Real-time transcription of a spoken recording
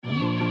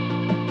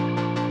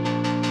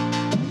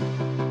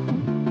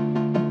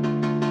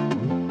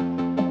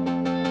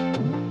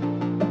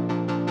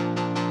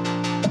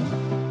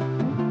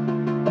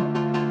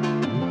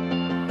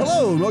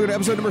Hello, and welcome to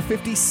episode number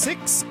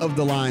 56 of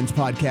the Lines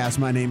Podcast.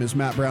 My name is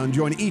Matt Brown,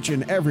 joined each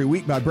and every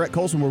week by Brett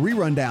Colson, where we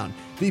run down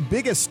the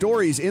biggest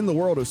stories in the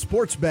world of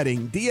sports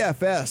betting,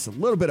 DFS, a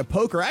little bit of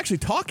poker, actually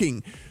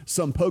talking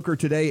some poker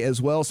today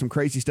as well, some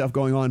crazy stuff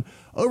going on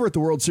over at the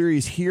World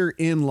Series here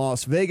in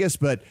Las Vegas.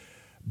 But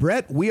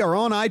Brett, we are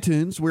on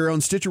iTunes, we're on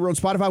Stitcher, we're on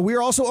Spotify,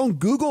 we're also on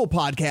Google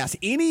Podcasts.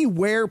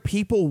 Anywhere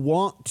people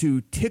want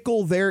to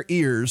tickle their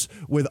ears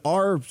with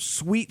our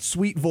sweet,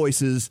 sweet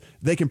voices,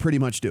 they can pretty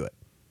much do it.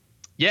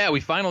 Yeah,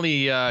 we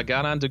finally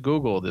got onto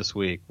Google this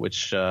week,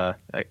 which I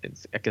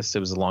guess it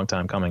was a long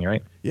time coming,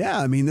 right? Yeah,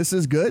 I mean, this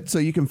is good. So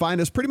you can find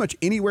us pretty much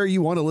anywhere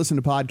you want to listen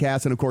to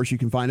podcasts. And of course, you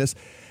can find us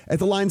at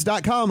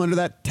thelines.com under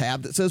that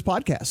tab that says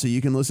podcast. So you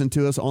can listen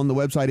to us on the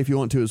website if you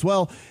want to as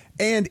well.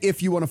 And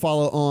if you want to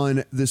follow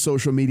on the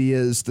social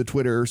medias, the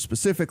Twitter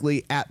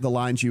specifically at The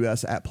Lines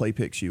US, at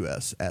PlayPicks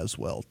US as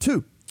well,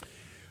 too.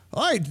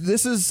 All right,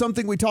 this is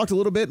something we talked a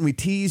little bit and we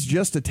teased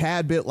just a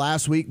tad bit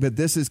last week, but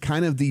this is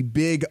kind of the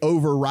big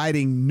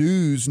overriding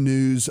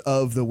news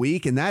of the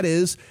week, and that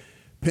is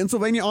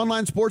Pennsylvania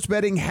Online Sports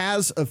Betting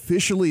has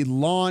officially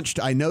launched.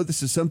 I know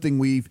this is something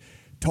we've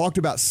talked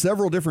about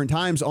several different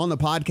times on the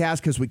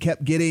podcast because we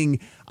kept getting,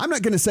 I'm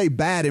not going to say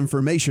bad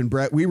information,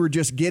 Brett. We were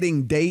just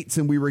getting dates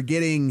and we were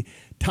getting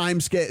time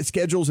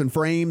schedules and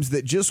frames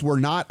that just were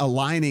not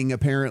aligning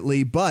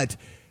apparently, but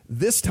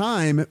this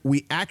time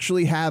we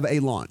actually have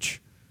a launch.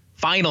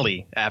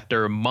 Finally,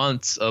 after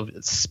months of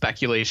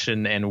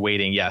speculation and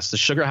waiting, yes, the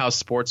Sugar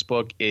House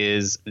Sportsbook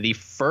is the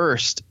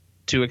first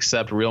to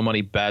accept real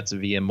money bets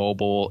via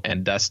mobile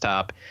and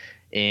desktop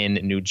in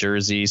New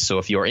Jersey. So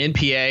if you're in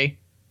PA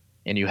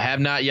and you have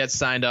not yet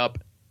signed up,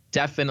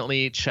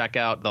 definitely check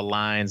out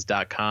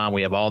thelines.com.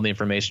 We have all the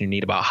information you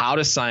need about how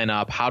to sign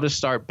up, how to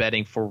start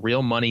betting for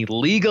real money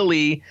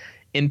legally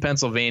in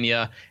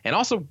Pennsylvania, and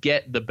also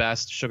get the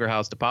best Sugar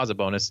House deposit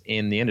bonus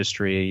in the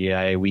industry.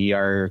 I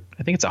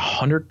think it's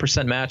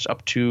 100% match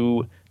up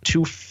to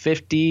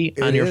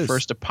 $250 on your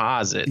first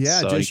deposit. Yeah,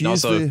 so just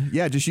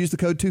use the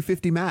code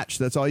 250 match.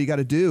 That's all you got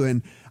to do.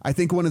 And I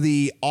think one of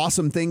the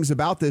awesome things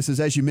about this is,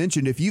 as you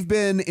mentioned, if you've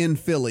been in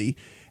Philly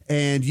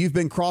and you've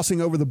been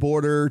crossing over the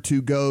border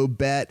to go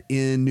bet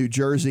in New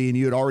Jersey and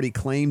you had already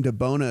claimed a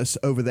bonus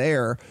over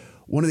there,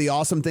 one of the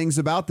awesome things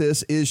about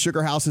this is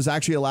Sugar House is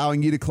actually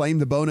allowing you to claim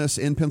the bonus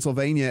in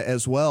Pennsylvania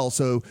as well.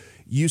 So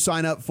you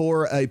sign up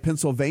for a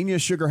Pennsylvania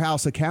Sugar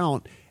House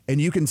account and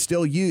you can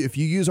still use, if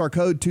you use our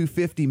code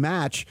 250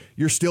 match,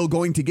 you're still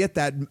going to get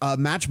that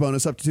match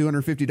bonus up to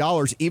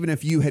 $250, even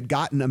if you had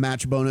gotten a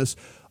match bonus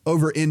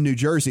over in New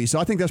Jersey. So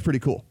I think that's pretty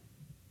cool.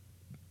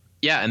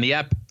 Yeah, and the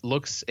app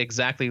looks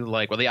exactly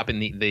like, well, the app in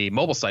the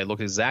mobile site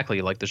looks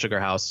exactly like the Sugar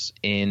House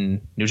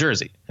in New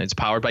Jersey. It's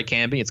powered by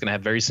Kambi. It's going to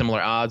have very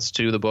similar odds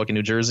to the book in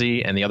New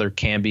Jersey and the other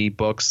Kambi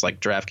books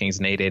like DraftKings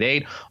and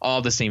 888.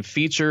 All the same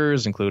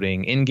features,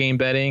 including in-game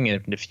betting.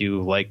 And if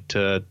you like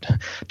to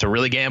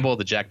really gamble,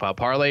 the jackpot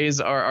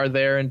parlays are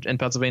there in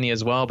Pennsylvania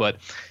as well. But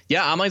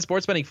yeah, online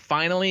sports betting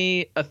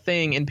finally a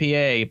thing in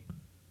PA.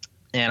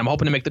 And I'm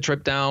hoping to make the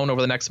trip down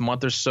over the next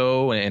month or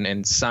so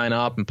and sign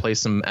up and play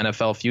some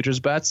NFL futures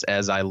bets,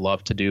 as I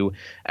love to do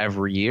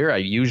every year. I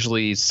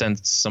usually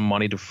send some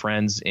money to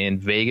friends in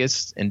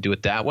Vegas and do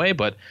it that way,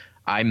 but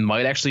I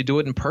might actually do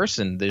it in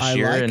person this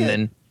year. And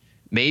then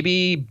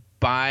maybe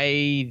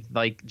by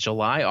like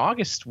July,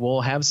 August,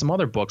 we'll have some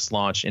other books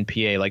launch in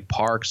PA like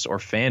Parx or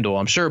FanDuel.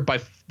 I'm sure by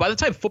the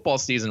time football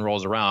season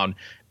rolls around,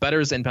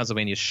 bettors in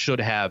Pennsylvania should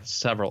have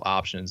several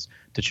options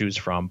to choose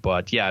from.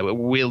 But yeah,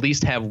 we at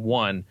least have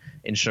one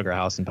in Sugar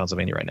House in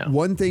Pennsylvania right now.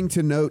 One thing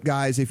to note,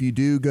 guys, if you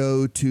do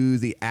go to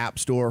the App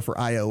Store for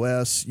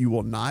iOS, you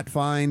will not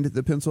find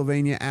the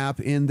Pennsylvania app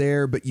in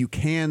there, but you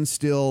can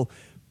still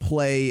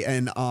play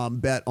and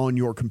bet on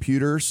your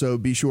computer. So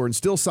be sure and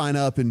still sign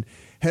up and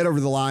head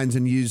over the lines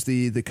and use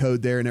the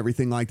code there and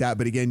everything like that.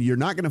 But again, you're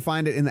not going to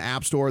find it in the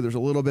App Store. There's a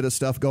little bit of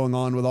stuff going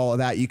on with all of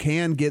that. You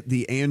can get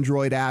the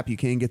Android app. You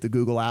can get the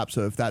Google app.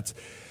 So if that's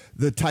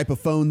the type of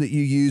phone that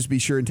you use, be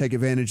sure and take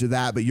advantage of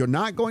that. But you're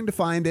not going to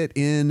find it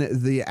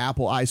in the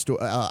Apple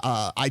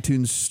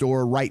iTunes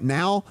store right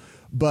now.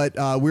 But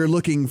we're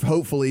looking,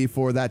 hopefully,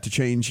 for that to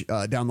change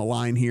down the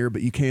line here.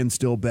 But you can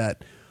still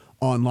bet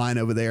online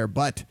over there.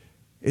 But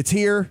it's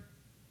here,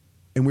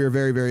 and we're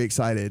very, very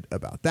excited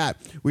about that.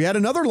 We had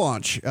another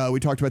launch. We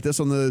talked about this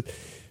on the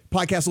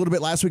podcast a little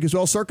bit last week as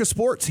well. Circa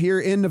Sports here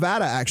in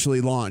Nevada actually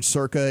launched.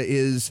 Circa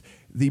is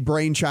the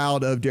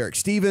brainchild of Derek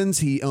Stevens.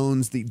 He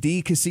owns the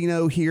D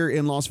Casino here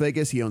in Las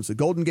Vegas. He owns the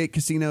Golden Gate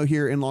Casino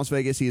here in Las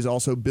Vegas. He is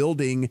also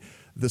building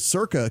the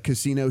Circa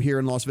Casino here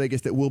in Las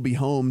Vegas that will be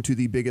home to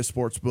the biggest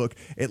sports book,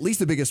 at least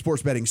the biggest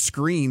sports betting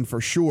screen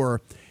for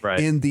sure,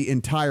 in the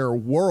entire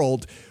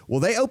world. Well,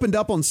 they opened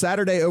up on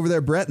Saturday over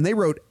there, Brett, and they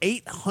wrote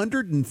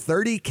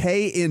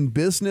 $830K in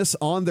business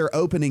on their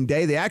opening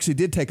day. They actually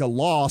did take a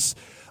loss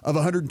of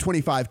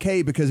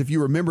 $125K because if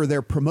you remember,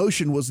 their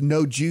promotion was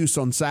no juice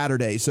on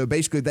Saturday. So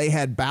basically they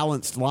had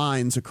balanced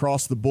lines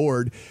across the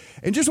board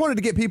and just wanted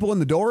to get people in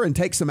the door and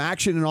take some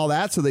action and all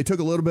that. So they took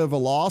a little bit of a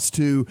loss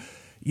to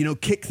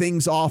kick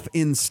things off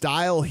in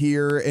style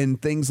here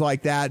and things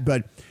like that.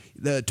 But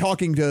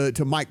talking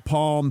to Mike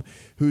Palm,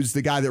 who's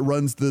the guy that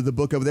runs the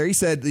book over there, he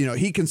said,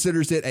 he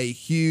considers it a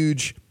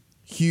huge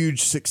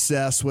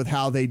success with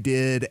how they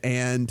did.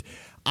 And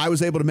I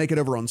was able to make it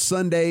over on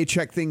Sunday,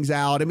 check things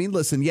out. I mean,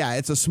 listen, yeah,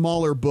 it's a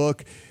smaller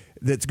book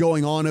that's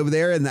going on over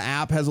there, and the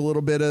app has a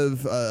little bit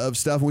of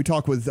stuff. And we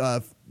talk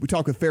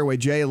with Fairway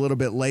J a little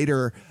bit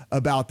later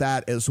about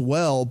that as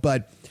well.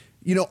 But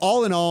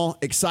all in all,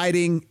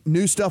 exciting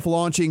new stuff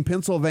launching.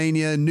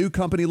 Pennsylvania, new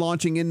company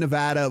launching in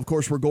Nevada. Of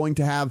course, we're going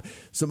to have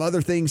some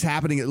other things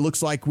happening. It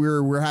looks like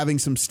we're having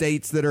some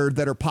states that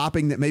are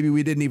popping that maybe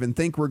we didn't even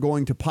think were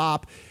going to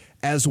pop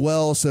as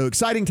well. So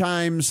exciting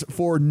times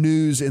for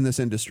news in this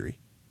industry.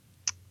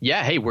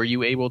 Yeah. Hey, were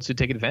you able to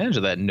take advantage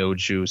of that no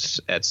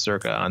juice at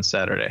Circa on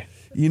Saturday?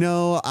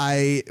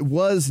 I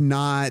was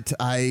not.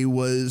 I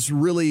was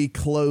really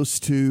close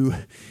to.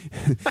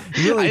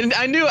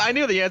 I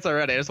knew the answer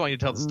already. I just want you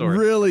to tell the story.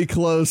 Really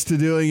close to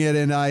doing it,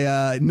 and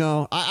I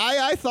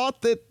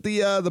thought that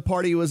the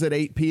party was at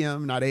 8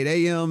 p.m., not 8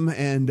 a.m.,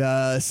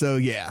 and so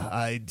yeah,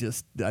 I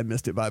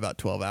missed it by about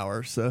 12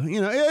 hours. So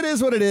it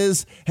is what it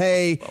is.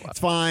 Hey, it's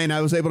fine.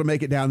 I was able to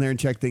make it down there and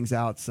check things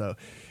out. So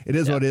it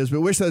is what it is.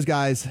 But wish those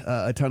guys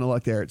a ton of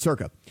luck there at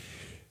Circa.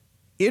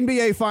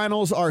 NBA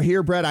Finals are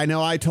here, Brett. I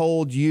know I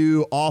told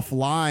you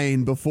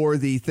offline before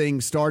the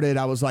thing started,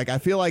 I was like, I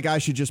feel like I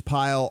should just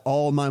pile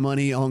all my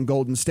money on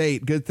Golden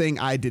State. Good thing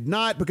I did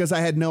not, because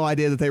I had no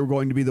idea that they were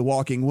going to be the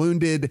walking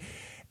wounded.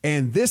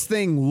 And this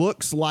thing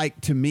looks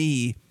like, to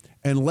me,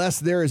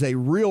 unless there is a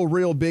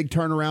real big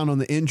turnaround on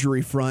the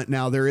injury front.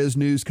 Now, there is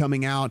news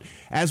coming out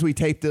as we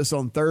tape this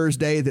on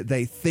Thursday that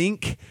they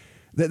think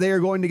that they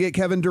are going to get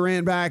Kevin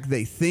Durant back.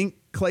 They think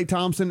Klay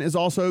Thompson is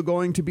also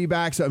going to be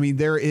back. So, I mean,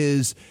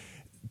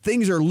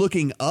 things are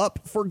looking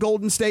up for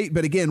Golden State.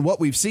 But again, what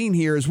we've seen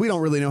here is we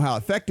don't really know how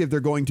effective they're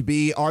going to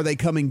be. Are they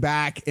coming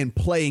back and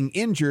playing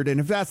injured? And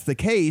if that's the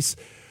case,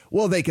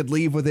 well, they could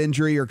leave with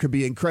injury or could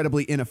be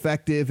incredibly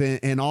ineffective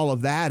and all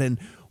of that. And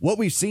what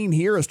we've seen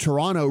here is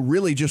Toronto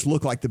really just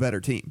look like the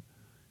better team.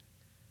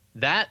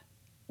 That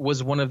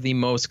was one of the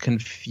most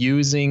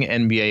confusing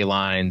NBA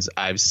lines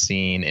I've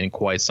seen in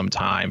quite some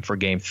time for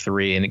Game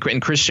 3.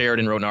 And Chris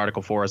Sheridan wrote an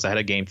article for us ahead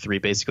of Game 3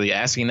 basically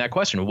asking that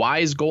question. Why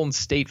is Golden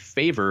State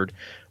favored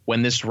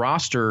when this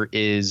roster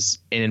is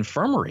an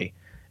infirmary?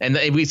 And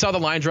we saw the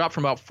line drop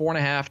from about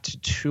 4.5 to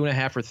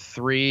 2.5 or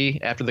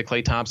 3 after the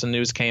Klay Thompson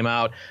news came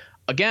out.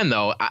 Again,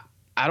 though,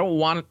 I don't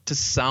want it to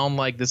sound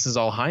like this is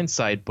all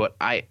hindsight, but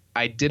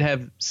I did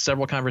have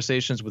several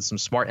conversations with some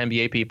smart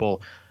NBA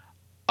people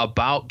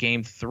about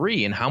Game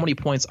 3 and how many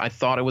points I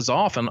thought it was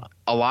off, and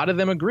a lot of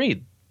them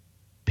agreed.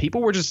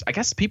 People were just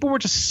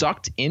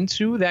sucked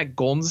into that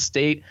Golden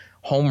State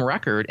home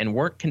record and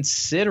weren't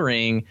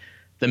considering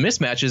the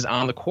mismatches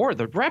on the court.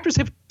 The Raptors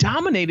have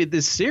dominated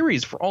this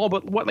series for all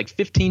but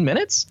 15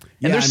 minutes,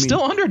 and they're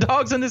still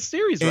underdogs in this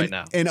series right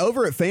now. And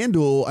over at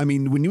FanDuel, I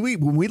mean, when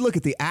we look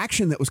at the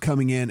action that was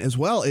coming in as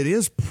well, it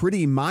is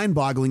pretty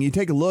mind-boggling. You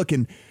take a look,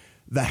 and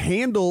the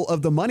handle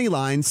of the money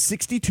line,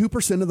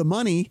 62% of the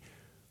money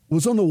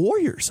was on the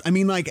Warriors. I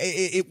mean,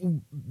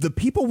 the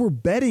people were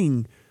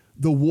betting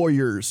the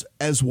Warriors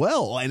as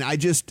well. And I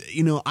just,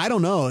 I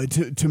don't know.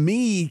 To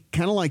me,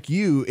 kind of like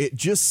you, it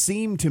just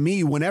seemed to me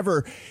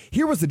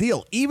here was the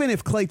deal. Even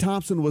if Klay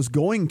Thompson was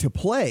going to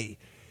play,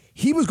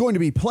 he was going to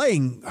be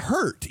playing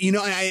hurt,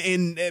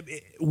 and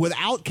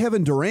without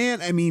Kevin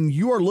Durant, I mean,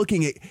 you are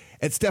looking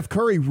at Steph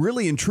Curry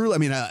really and truly. I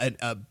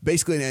mean,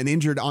 basically an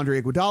injured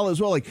Andre Iguodala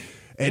as well.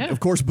 And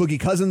of course, Boogie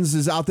Cousins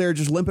is out there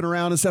just limping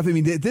around and stuff. I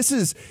mean,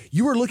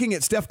 you were looking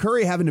at Steph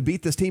Curry having to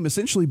beat this team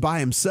essentially by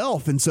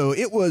himself. And so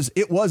it was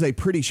a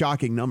pretty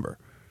shocking number.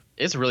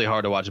 It's really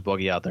hard to watch a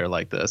Boogie out there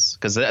like this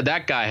because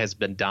that guy has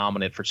been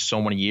dominant for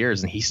so many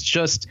years, and he's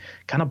just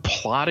kind of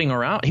plodding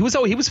around. He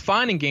was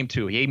fine in Game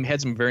 2. He had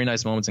some very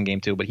nice moments in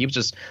Game 2, but he was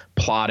just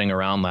plodding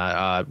around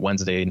that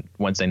Wednesday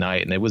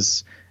night, and it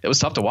was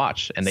tough to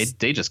watch, and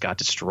they just got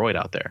destroyed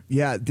out there.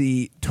 Yeah,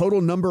 the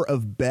total number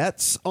of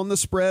bets on the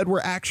spread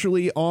were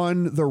actually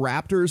on the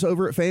Raptors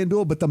over at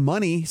FanDuel, but the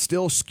money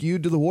still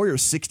skewed to the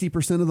Warriors.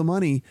 60% of the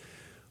money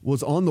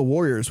was on the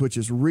Warriors, which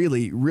is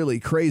really, really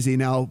crazy.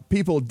 Now,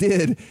 people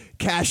did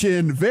cash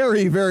in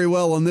very, very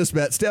well on this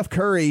bet. Steph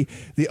Curry,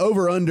 the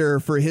over-under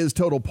for his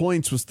total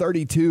points was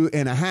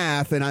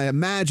 32.5, and I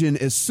imagine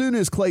as soon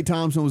as Klay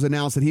Thompson was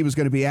announced that he was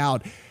going to be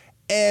out,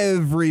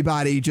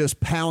 everybody just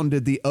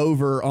pounded the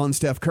over on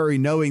Steph Curry,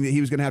 knowing that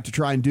he was going to have to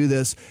try and do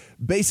this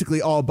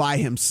basically all by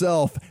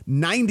himself.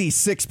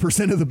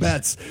 96% of the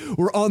bets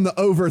were on the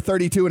over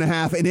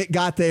 32.5, and it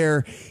got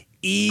there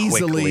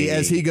easily quickly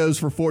as he goes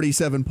for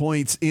 47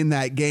 points in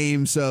that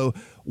game. So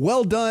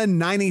well done,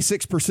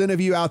 96%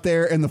 of you out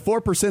there, and the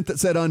 4% that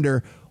said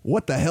under.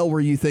 What the hell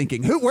were you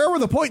thinking? Where were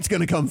the points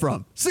going to come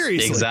from?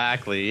 Seriously.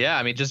 Exactly. Yeah.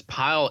 I mean, just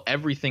pile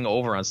everything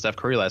over on Steph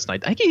Curry last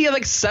night. I think he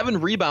had 7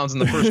 rebounds in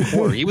the first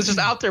quarter. He was just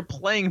out there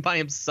playing by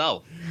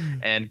himself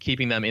and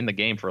keeping them in the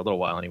game for a little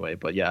while anyway.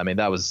 But yeah, I mean,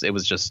 it was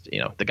just,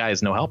 the guy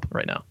has no help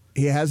right now.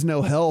 He has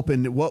no help,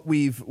 and what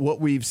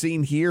we've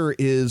seen here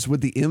is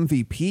with the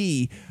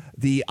MVP,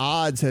 the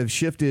odds have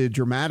shifted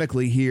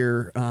dramatically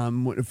here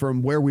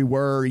from where we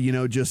were,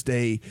 just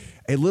a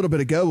little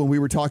bit ago when we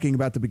were talking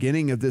about the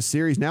beginning of this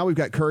series. Now we've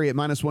got Curry at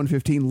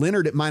 -115,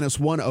 Leonard at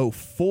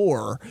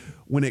 -104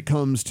 when it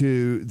comes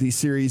to the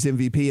series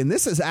MVP, and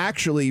this is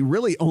actually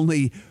really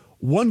only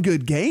one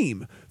good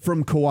game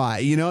from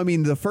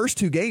Kawhi. The first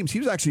two games he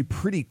was actually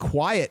pretty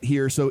quiet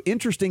here, so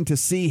interesting to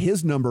see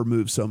his number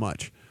move so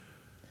much.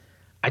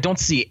 I don't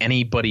see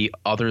anybody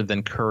other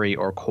than Curry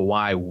or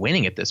Kawhi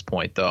winning at this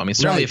point, though. I mean,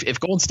 certainly if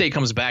Golden State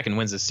comes back and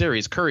wins the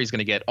series, Curry's going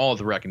to get all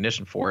the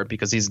recognition for it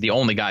because he's the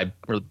only guy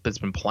that's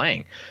been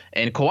playing.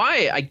 And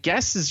Kawhi, I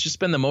guess, has just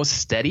been the most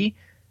steady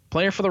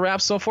player for the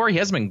Raps so far. He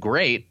hasn't been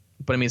great,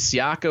 but I mean,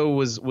 Siaka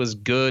was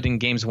good in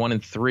games 1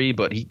 and 3,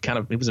 but he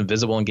was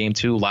invisible in game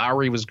 2.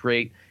 Lowry was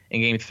great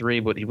in game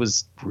 3, but he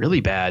was really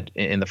bad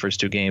in the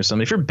first 2 games. So I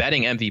mean, if you're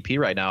betting MVP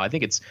right now, I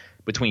think it's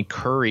between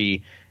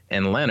Curry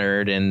and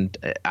Leonard, and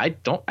I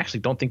don't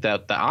think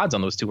that the odds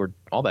on those two are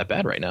all that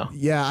bad right now.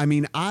 Yeah, I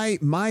mean,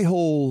 my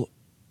whole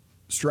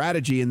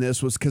strategy in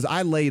this was because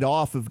I laid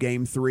off of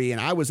game 3, and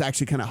I was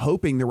actually kind of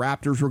hoping the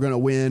Raptors were going to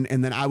win,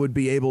 and then I would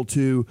be able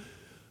to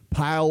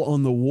pile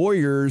on the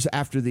Warriors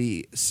after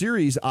the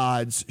series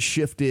odds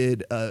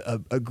shifted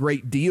a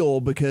great deal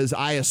because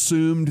I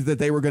assumed that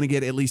they were going to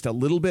get at least a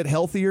little bit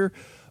healthier,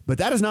 but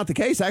that is not the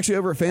case. Actually,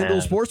 over at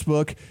FanDuel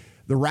Sportsbook,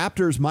 the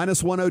Raptors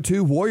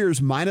 -102,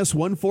 Warriors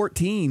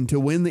 -114 to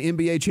win the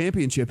NBA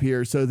championship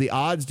here. So the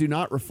odds do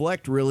not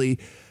reflect really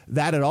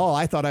that at all.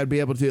 I thought I'd be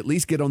able to at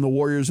least get on the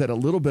Warriors at a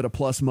little bit of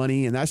plus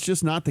money, and that's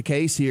just not the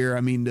case here.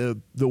 I mean,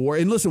 the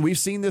Warriors, and listen, we've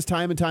seen this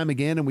time and time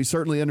again, and we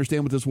certainly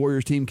understand what this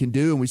Warriors team can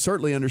do, and we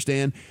certainly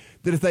understand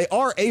that if they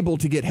are able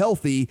to get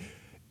healthy,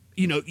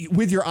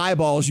 with your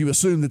eyeballs, you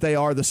assume that they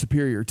are the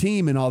superior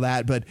team and all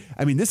that. But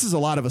I mean, this is a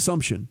lot of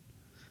assumption.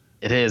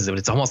 It is, but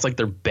it's almost like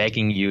they're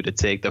begging you to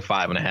take the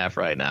 5.5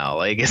 right now.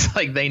 Like it's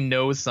like they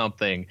know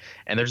something,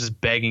 and they're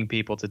just begging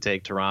people to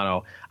take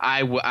Toronto.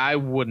 I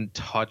wouldn't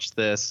touch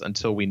this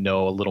until we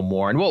know a little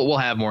more, and we'll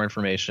have more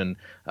information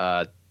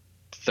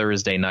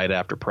Thursday night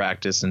after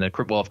practice, and then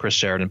we'll have Chris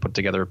Sheridan put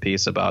together a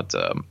piece about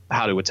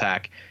how to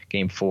attack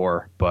Game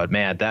 4. But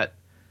man, that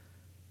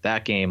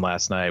game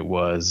last night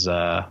was,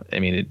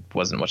 it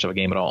wasn't much of a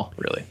game at all,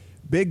 really.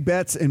 Big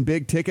bets and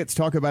big tickets.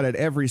 Talk about it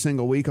every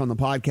single week on the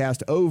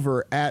podcast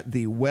over at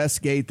the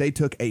Westgate. They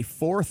took a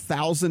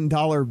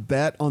 $4,000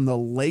 bet on the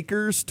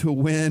Lakers to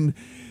win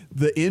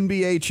the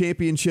NBA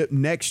championship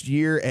next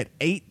year at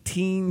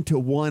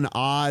 18-1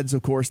 odds.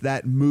 Of course,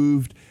 that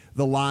moved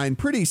the line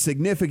pretty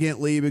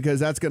significantly because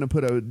that's going to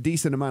put a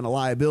decent amount of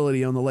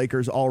liability on the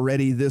Lakers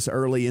already this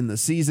early in the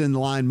season. The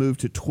line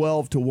moved to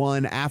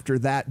 12-1 after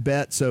that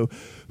bet. So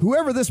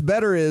whoever this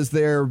bettor is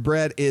there,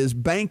 Brett, is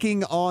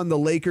banking on the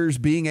Lakers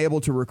being able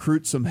to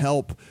recruit some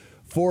help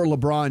for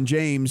LeBron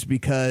James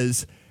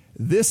because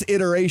this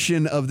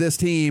iteration of this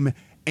team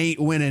ain't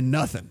winning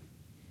nothing.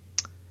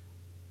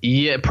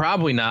 Yeah,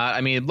 probably not. I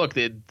mean, look,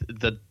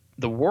 the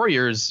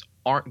Warriors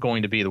aren't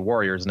going to be the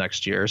Warriors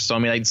next year. So, I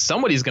mean,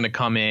 somebody's going to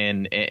come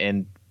in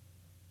and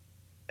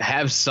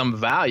have some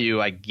value,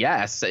 I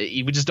guess.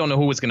 We just don't know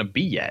who it's going to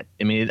be yet.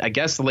 I mean, I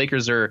guess the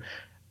Lakers are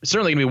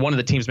certainly going to be one of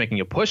the teams making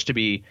a push to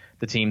be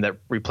the team that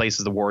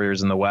replaces the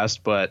Warriors in the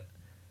West. But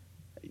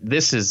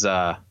this is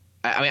I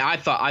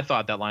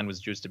thought that line was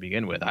juiced to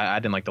begin with. I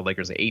didn't like the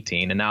Lakers at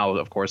 18. And now,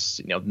 of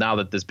course, now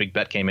that this big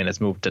bet came in,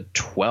 it's moved to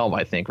 12,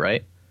 I think,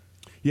 right?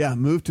 Yeah,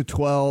 moved to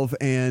 12.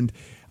 And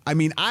I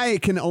mean, I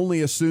can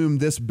only assume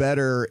this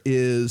bettor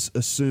is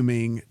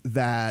assuming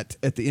that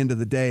at the end of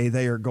the day,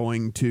 they are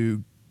going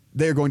to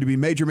be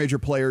major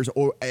players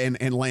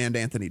and land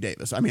Anthony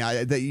Davis. I mean,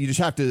 you just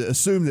have to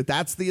assume that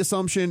that's the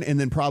assumption, and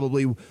then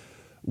probably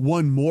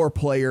one more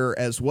player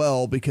as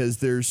well, because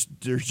there's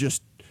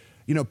just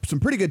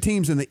some pretty good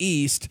teams in the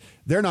East.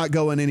 They're not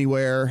going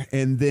anywhere,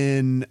 and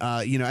then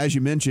as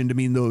you mentioned, I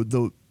mean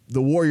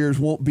the Warriors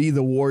won't be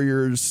the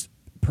Warriors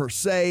per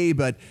se,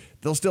 but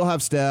they'll still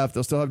have Steph.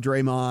 They'll still have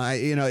Draymond.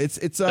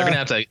 They're gonna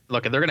have to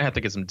look. They're gonna have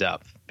to get some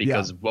depth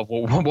because what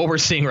we're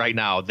seeing right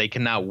now, they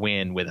cannot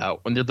win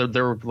without. When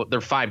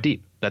they're 5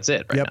 deep. That's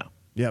it right now.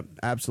 Yep,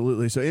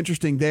 absolutely. So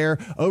interesting there.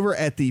 Over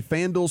at the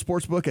FanDuel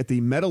Sportsbook at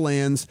the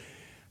Meadowlands,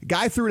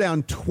 guy threw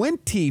down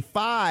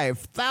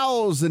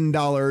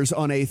 $25,000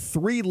 on a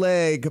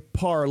 3-leg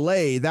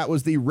parlay. That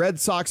was the Red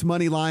Sox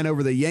money line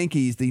over the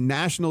Yankees, the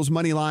Nationals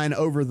money line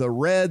over the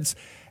Reds,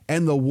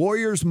 and the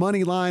Warriors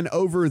money line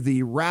over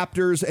the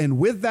Raptors. And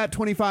with that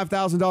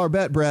 $25,000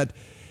 bet, Brett,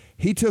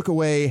 he took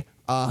away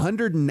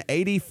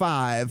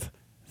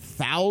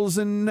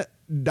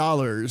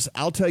 $185,000.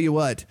 I'll tell you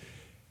what.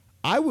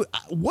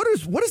 What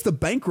is the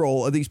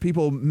bankroll of these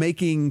people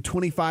making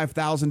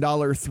 $25,000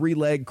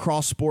 3-leg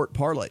cross sport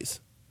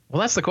parlays? Well,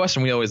 that's the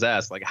question we always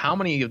ask. Like, how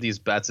many of these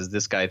bets is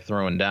this guy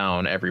throwing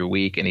down every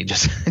week, and he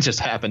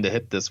just happened to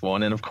hit this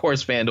one? And of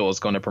course, FanDuel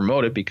is going to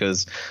promote it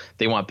because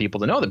they want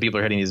people to know that people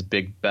are hitting these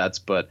big bets.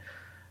 But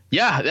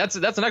yeah, that's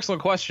an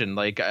excellent question.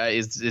 Like,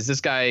 is this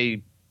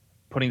guy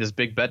putting this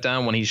big bet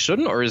down when he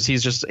shouldn't, or is he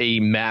just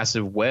a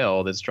massive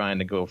whale that's trying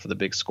to go for the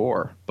big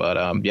score? But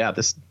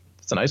it's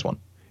a nice one.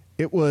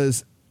 It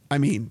was,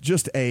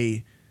 just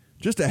a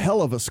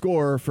hell of a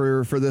score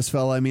for this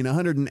fella.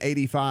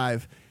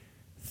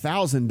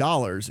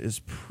 $185,000 is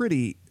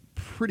pretty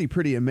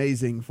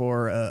amazing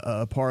for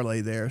a parlay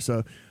there.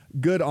 So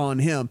good on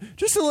him.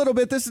 Just a little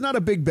bit. This is not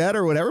a big bet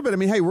or whatever, but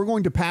hey, we're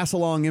going to pass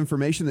along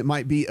information that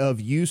might be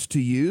of use to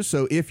you.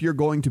 So if you're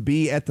going to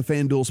be at the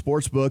FanDuel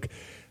Sportsbook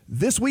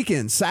this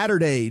weekend,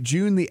 Saturday,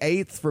 June the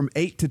 8th from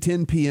 8 to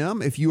 10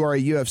 p.m., if you are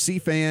a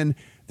UFC fan,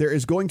 there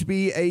is going to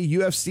be a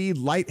UFC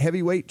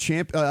lightweight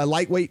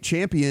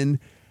champion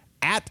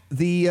at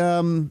the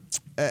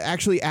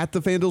actually at the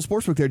FanDuel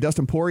Sportsbook there.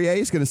 Dustin Poirier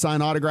is going to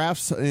sign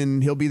autographs,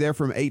 and he'll be there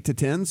from 8 to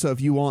 10. So if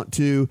you want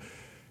to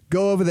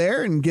go over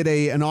there and get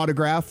an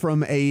autograph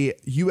from a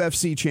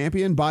UFC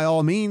champion, by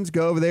all means,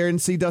 go over there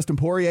and see Dustin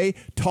Poirier,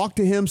 talk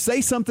to him,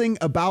 say something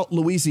about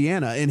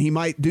Louisiana, and he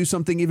might do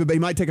something, he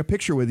might take a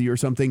picture with you or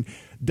something.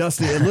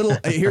 Dustin,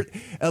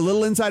 a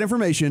little inside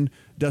information.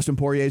 Dustin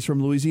Poirier is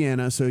from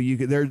Louisiana, so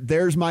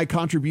there's my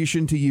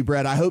contribution to you,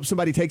 Brett. I hope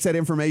somebody takes that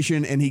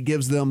information and he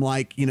gives them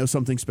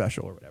something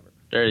special or whatever.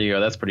 There you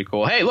go. That's pretty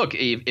cool. Hey, look,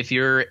 if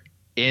you're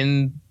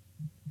in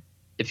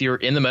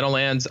the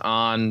Meadowlands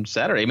on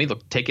Saturday,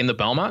 look, take in the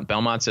Belmont.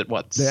 Belmont's at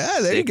what? Yeah,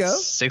 there you go.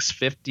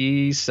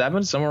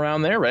 657, somewhere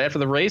around there, right after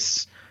the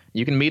race.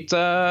 You can meet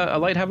a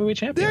light heavyweight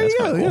champion. There you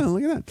go. Cool. Yeah,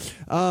 look at that.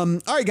 All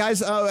right,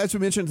 guys, as we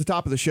mentioned at the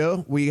top of the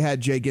show, we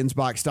had Jay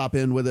Ginsbach stop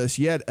in with us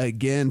yet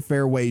again,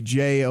 Fairway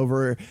Jay,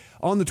 over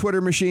on the Twitter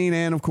machine.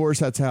 And, of course,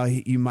 that's how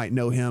you might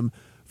know him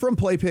from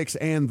Play Picks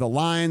and the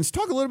Lines.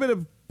 Talk a little bit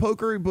of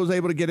poker. He was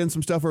able to get in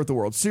some stuff over at the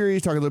World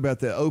Series, talk a little bit about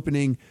the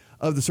opening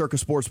of the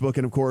Circus Sportsbook,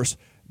 and, of course,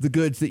 the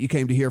goods that you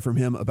came to hear from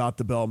him about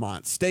the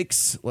Belmont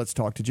Stakes. Let's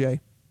talk to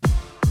Jay.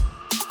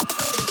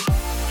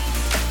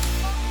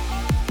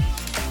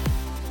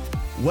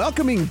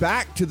 Welcoming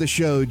back to the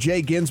show,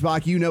 Jay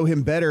Ginsbach. You know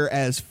him better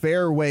as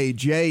Fairway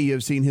Jay.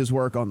 You've seen his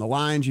work on the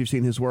Lines. You've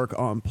seen his work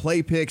on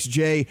Play Picks.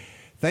 Jay,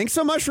 thanks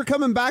so much for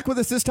coming back with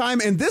us this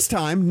time, and this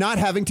time not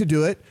having to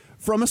do it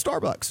from a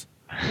Starbucks.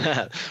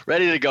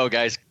 Ready to go,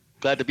 guys.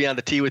 Glad to be on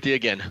the tee with you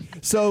again.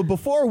 So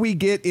before we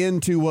get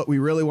into what we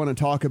really want to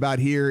talk about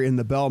here in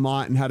the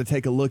Belmont and how to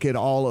take a look at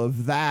all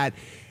of that,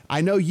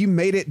 I know you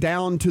made it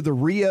down to the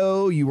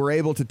Rio. You were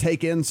able to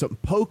take in some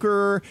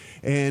poker,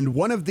 and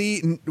one of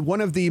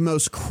the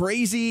most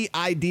crazy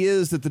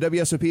ideas that the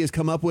WSOP has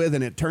come up with,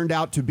 and it turned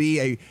out to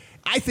be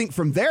I think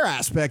from their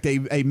aspect,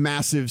 a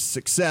massive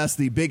success,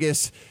 the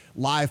biggest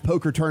live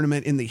poker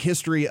tournament in the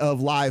history of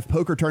live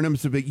poker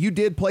tournaments. But you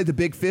did play the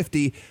Big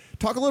 50.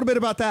 Talk a little bit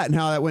about that and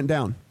how that went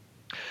down.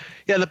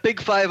 Yeah, the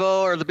Big 50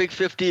 or the Big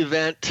 50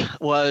 event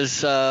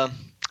was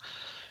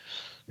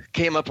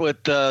came up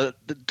with the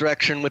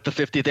direction with the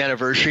 50th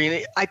anniversary.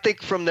 And I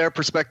think from their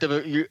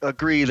perspective, you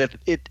agree that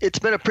it's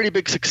been a pretty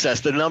big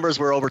success. The numbers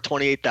were over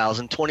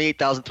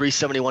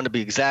 28,371 to be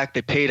exact.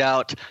 They paid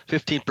out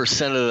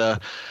 15% of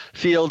the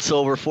field, so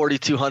over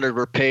 4,200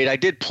 were paid. I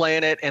did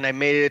plan it, and I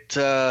made it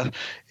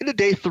into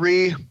day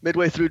three.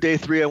 Midway through day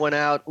three, I went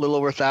out, a little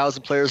over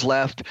 1,000 players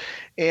left.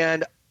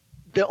 And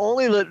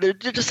there's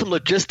just some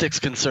logistics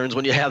concerns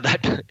when you have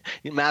that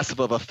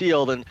massive of a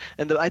field, and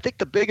I think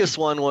the biggest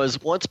one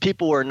was once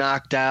people were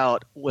knocked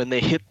out when they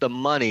hit the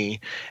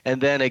money,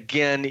 and then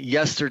again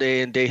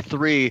yesterday in day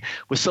three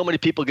with so many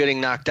people getting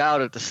knocked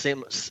out at the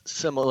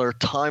similar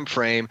time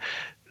frame,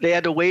 they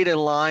had to wait in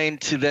line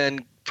to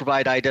then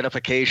provide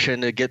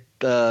identification to get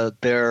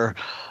their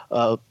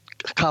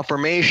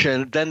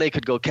confirmation, then they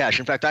could go cash.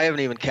 In fact, I haven't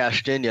even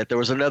cashed in yet. There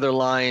was another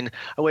line.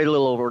 I waited a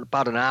little over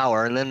about an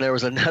hour, and then there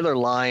was another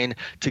line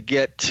to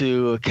get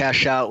to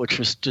cash out, which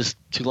was just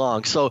too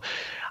long. So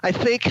I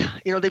think,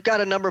 they've got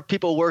a number of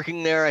people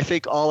working there. I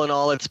think all in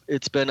all,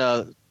 it's been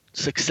a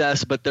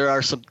success, but there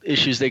are some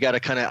issues they got to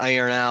kind of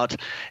iron out.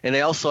 And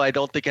they also, I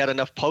don't think, had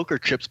enough poker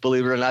chips,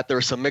 believe it or not. There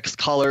were some mixed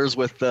colors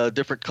with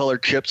different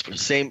colored chips,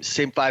 same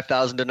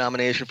 5,000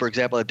 denomination, for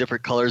example, at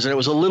different colors. And it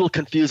was a little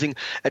confusing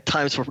at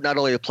times for not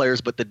only the players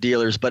but the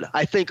dealers. But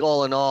I think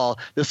all in all,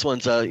 this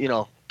one's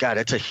God,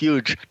 it's a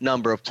huge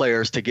number of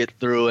players to get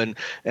through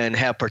and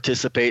have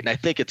participate. And I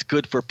think it's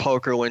good for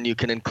poker when you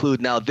can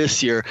include now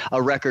this year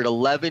a record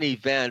 11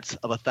 events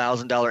of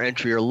 $1,000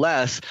 entry or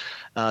less.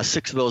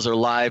 6 of those are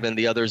live and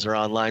the others are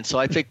online. So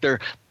I think they're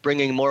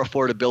bringing more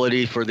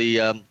affordability for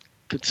the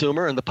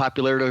consumer and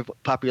the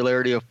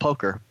popularity of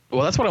poker.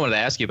 Well, that's what I wanted to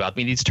ask you about.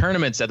 These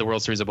tournaments at the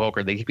World Series of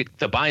Poker,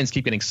 the buy-ins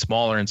keep getting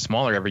smaller and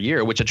smaller every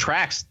year, which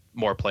attracts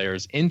more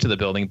players into the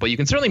building. But you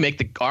can certainly make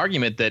the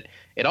argument that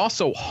it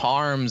also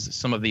harms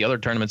some of the other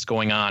tournaments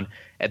going on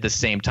at the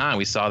same time.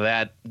 We saw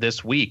that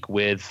this week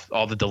with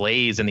all the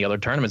delays in the other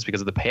tournaments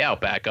because of the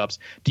payout backups.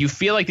 Do you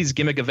feel like these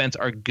gimmick events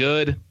are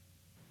good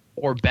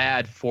or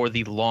bad for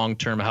the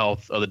long-term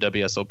health of the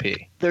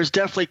WSOP? There's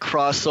definitely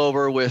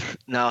crossover with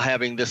now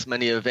having this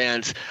many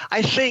events.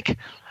 I think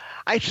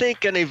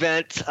an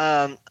event,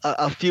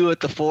 a few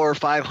at the $400 or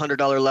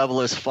 $500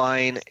 level is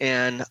fine,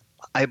 and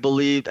I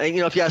believe, and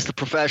if you ask the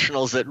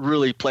professionals that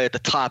really play at the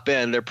top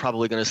end, they're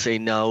probably going to say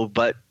no.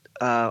 But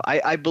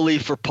I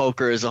believe for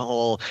poker as a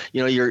whole,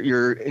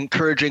 you're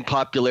encouraging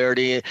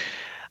popularity.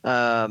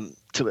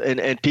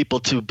 And people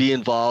to be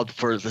involved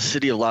for the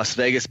city of Las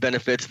Vegas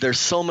benefits. There's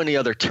so many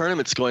other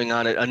tournaments going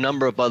on at a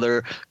number of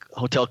other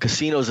hotel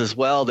casinos as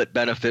well that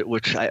benefit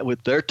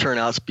with their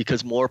turnouts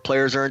because more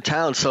players are in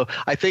town. So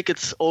I think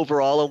it's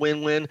overall a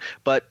win-win.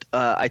 But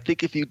I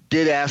think if you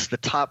did ask the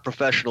top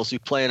professionals who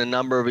play in a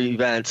number of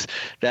events,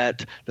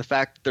 that the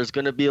fact that there's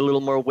going to be a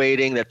little more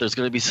waiting, that there's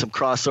going to be some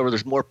crossover,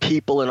 there's more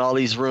people in all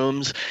these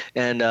rooms,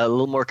 and a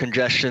little more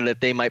congestion,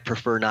 that they might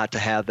prefer not to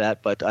have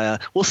that. But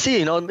we'll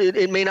see.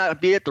 It may not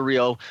be at the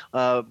Rio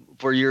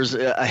for years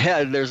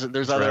ahead.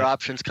 There's other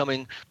options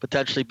coming,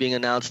 potentially being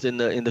announced in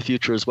the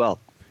future as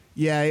well.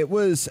 Yeah, it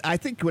was. I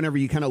think whenever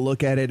you kind of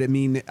look at it, I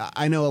mean,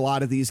 I know a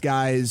lot of these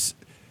guys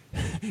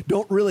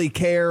don't really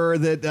care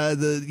that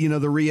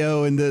the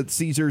Rio and the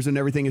Caesars and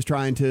everything is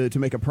trying to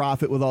make a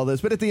profit with all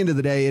this, but at the end of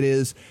the day, it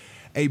is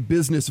a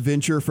business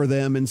venture for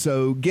them, and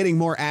so getting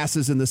more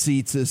asses in the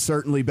seats is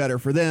certainly better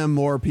for them.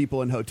 More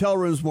people in hotel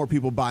rooms, more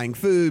people buying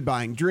food,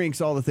 buying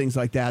drinks, all the things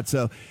like that.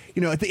 So,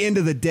 at the end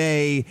of the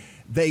day,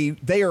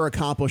 they are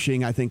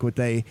accomplishing, I think, what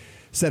they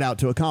set out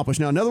to accomplish.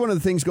 Now, another one of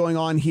the things going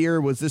on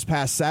here was this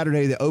past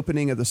Saturday, the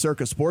opening of the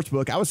Circa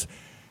Sportsbook. I was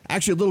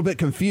actually a little bit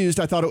confused.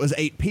 I thought it was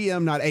 8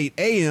 p.m., not 8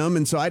 a.m.,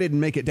 and so I didn't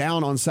make it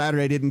down on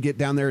Saturday. I didn't get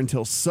down there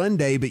until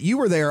Sunday, but you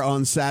were there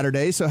on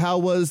Saturday, so how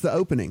was the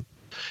opening?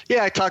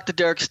 Yeah, I talked to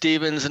Derek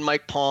Stevens and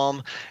Mike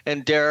Palm,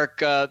 and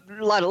Derek, a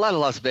lot of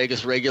Las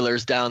Vegas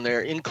regulars down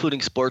there, including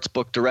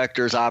sportsbook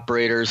directors,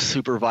 operators,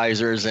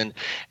 supervisors, and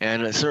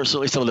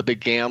certainly some of the big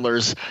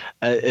gamblers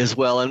as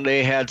well. And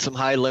they had some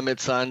high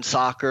limits on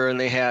soccer, and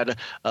they had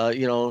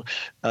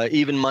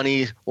even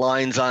money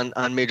lines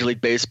on Major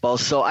League Baseball.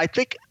 So I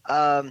think.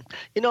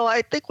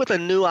 I think with a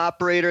new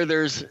operator,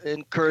 there's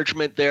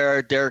encouragement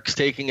there. Derek's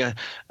taking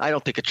I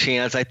don't think a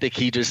chance. I think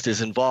he just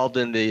is involved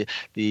in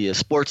the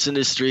sports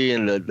industry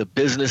and the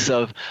business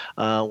of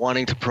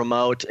wanting to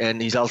promote.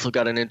 And he's also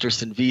got an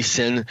interest in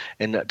VSiN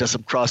and does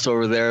some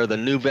crossover there. The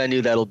new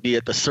venue that'll be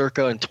at the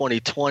Circa in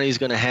 2020 is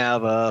going to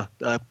have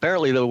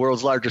apparently the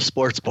world's largest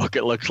sports book,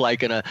 it looks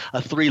like, in a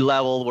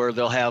 3-level where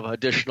they'll have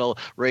additional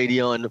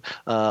radio and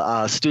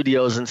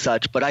studios and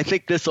such. But I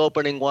think this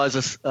opening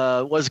was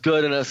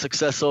good and a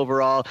success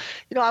overall.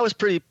 I was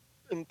pretty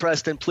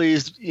impressed and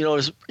pleased. It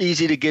was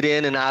easy to get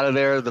in and out of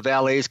there. The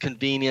valet is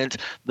convenient.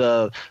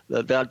 The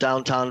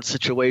downtown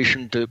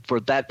situation for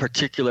that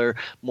particular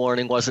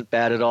morning wasn't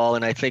bad at all.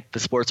 And I think the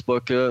sports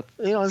book,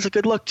 has a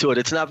good look to it.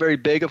 It's not very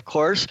big, of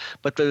course,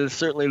 but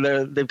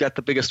they've got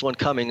the biggest one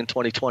coming in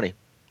 2020.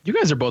 You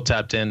guys are both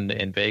tapped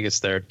in Vegas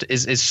there.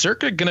 Is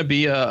Circa going to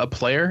be a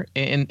player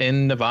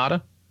in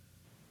Nevada?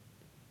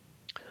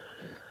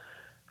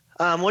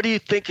 What do you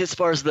think as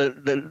far as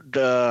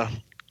the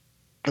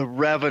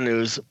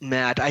revenues,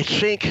 Matt? I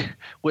think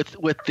with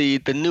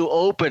the new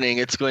opening,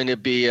 it's going to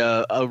be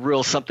a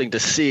real something to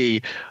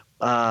see.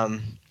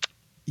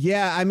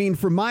 Yeah, I mean,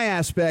 from my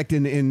aspect,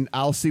 and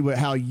I'll see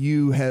how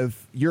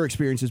your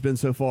experience has been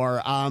so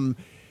far.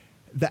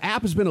 The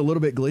app has been a little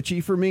bit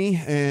glitchy for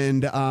me,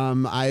 and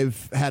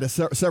I've had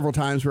several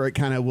times where it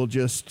kind of will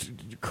just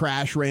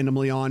crash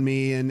randomly on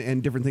me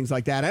and different things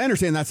like that. I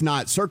understand that's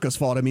not Circa's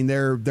fault. I mean,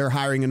 they're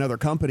hiring another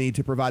company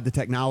to provide the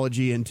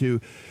technology and to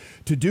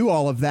do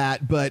all of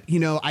that. But,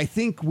 I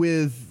think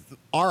with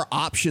our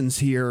options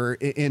here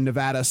in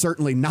Nevada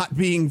certainly not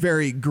being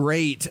very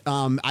great,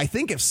 I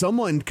think if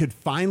someone could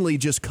finally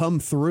just come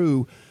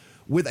through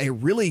with a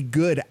really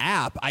good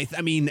app, I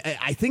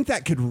think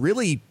that could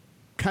really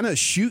kind of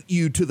shoot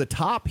you to the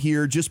top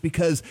here, just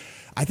because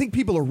I think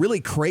people are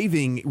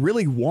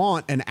really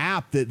want an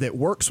app that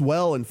works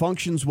well and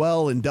functions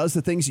well and does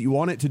the things that you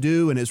want it to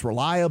do and is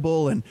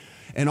reliable and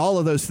all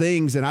of those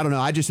things. And I don't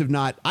know, I've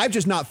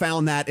just not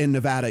found that in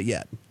Nevada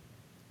yet.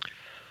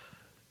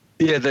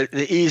 Yeah,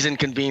 the ease and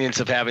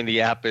convenience of having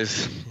the app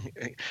is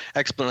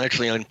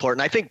exponentially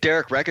important. I think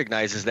Derek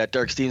recognizes that.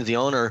 Derek Stevens, the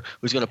owner,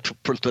 who's going to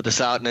put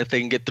this out, and if they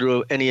can get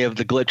through any of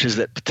the glitches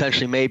that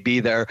potentially may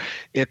be there,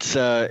 it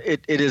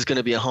is going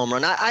to be a home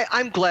run.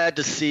 I'm glad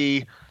to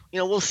see.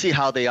 We'll see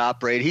how they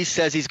operate. He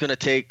says he's going to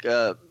take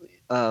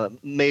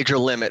major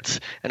limits,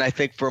 and I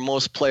think for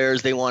most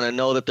players, they want to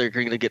know that they're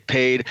going to get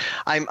paid.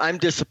 I'm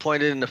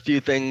disappointed in a few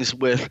things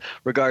with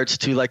regards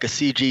to like a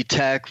CG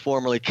Tech,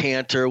 formerly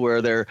Cantor,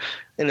 where they're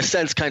in a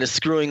sense kind of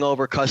screwing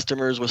over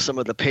customers with some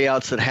of the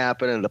payouts that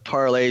happen and the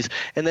parlays.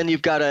 And then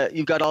you've got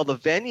all the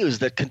venues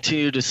that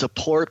continue to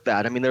support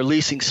that. I mean, they're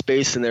leasing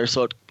space in there,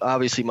 so it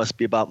obviously must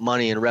be about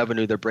money and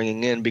revenue they're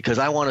bringing in, because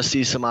I want to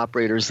see some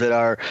operators that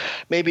are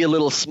maybe a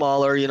little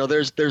smaller.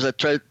 There's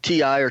a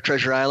TI or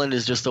Treasure Island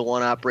is just a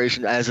one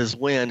operation, as is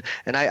Wynn.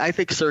 And I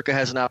think Circa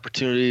has an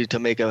opportunity to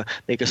make a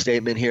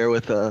statement here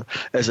with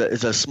as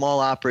a small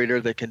operator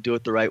that can do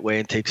it the right way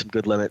and take some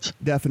good limits.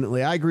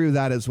 Definitely. I agree with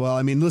that as well.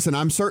 I mean, listen,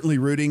 I'm certainly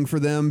rooting rooting for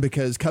them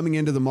because coming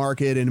into the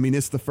market, and I mean,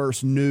 it's the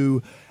first new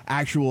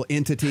actual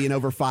entity in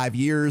over 5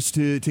 years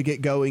to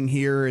get going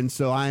here. And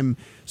so I'm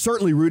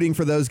certainly rooting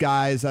for those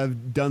guys.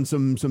 I've done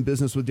some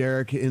business with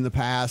Derek in the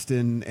past.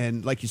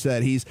 And like you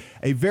said, he's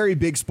a very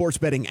big sports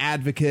betting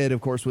advocate,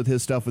 of course, with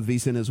his stuff with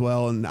VSiN as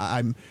well. And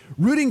I'm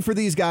rooting for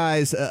these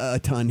guys a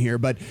ton here.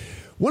 But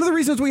one of the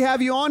reasons we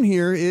have you on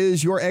here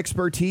is your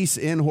expertise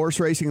in horse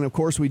racing. And of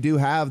course, we do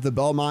have the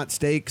Belmont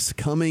Stakes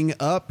coming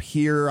up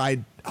here.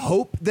 I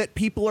hope that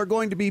people are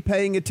going to be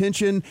paying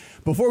attention.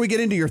 Before we get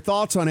into your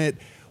thoughts on it,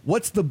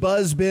 what's the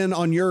buzz been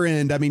on your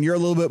end? I mean, you're a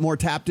little bit more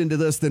tapped into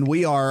this than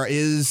we are.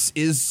 Is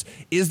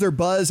there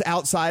buzz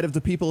outside of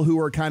the people who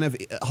are kind of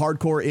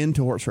hardcore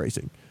into horse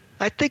racing?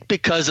 I think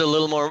because a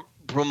little more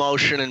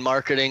promotion and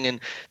marketing, and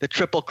the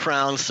Triple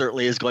Crown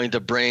certainly is going to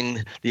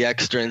bring the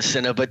extra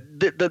incentive. But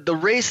the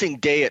racing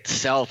day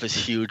itself is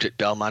huge at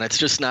Belmont. It's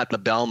just not the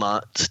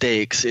Belmont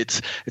Stakes.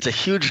 It's a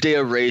huge day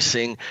of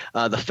racing.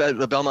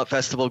 The Belmont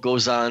Festival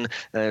goes on,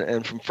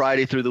 and from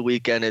Friday through the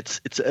weekend, it's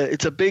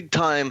a big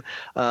time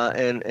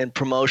and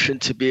promotion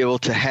to be able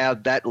to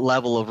have that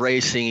level of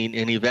racing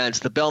in events.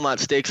 The Belmont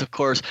Stakes, of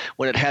course,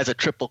 when it has a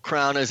Triple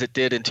Crown, as it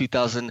did in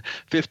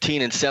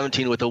 2015 and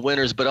 17 with the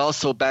winners, but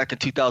also back in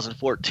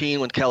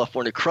 2014 when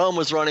California Chrome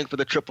was running for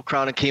the Triple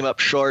Crown and came up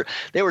short,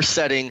 they were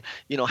setting,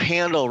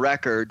 handle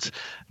records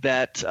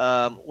that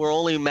were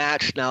only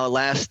matched now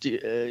last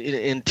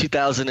in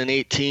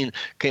 2018,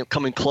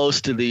 coming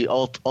close to the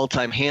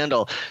all-time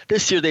handle.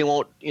 This year they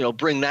won't,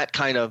 bring that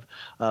kind of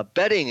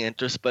betting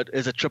interest, but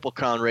as a Triple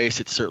Crown race,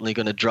 it's certainly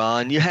going to draw.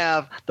 And you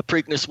have the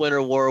Preakness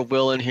winner, War of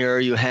Will, in here.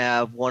 You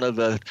have one of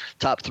the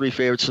top 3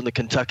 favorites from the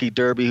Kentucky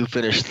Derby who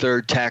finished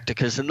third,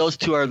 Tacticus, and those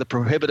two are the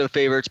prohibitive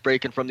favorites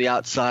breaking from the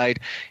outside.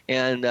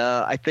 And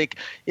I think,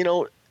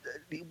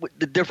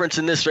 the difference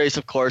in this race,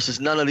 of course, is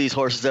none of these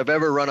horses have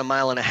ever run a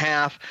mile and a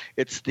half.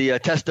 It's the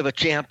test of a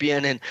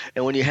champion, and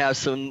when you have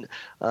some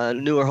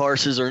newer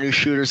horses or new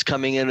shooters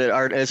coming in that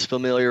aren't as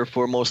familiar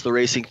for most of the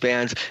racing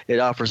fans, it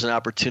offers an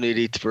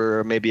opportunity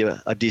for maybe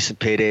a decent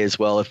payday as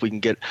well if we can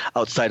get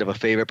outside of a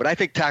favorite. But I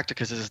think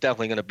Tacticus is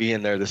definitely going to be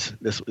in there this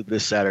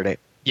Saturday.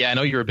 Yeah, I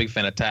know you're a big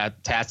fan of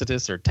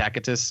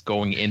Tacitus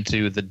going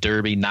into the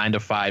Derby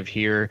 9-5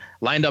 here.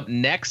 Lined up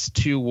next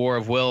to War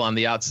of Will on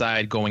the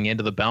outside going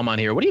into the Belmont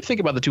here. What do you think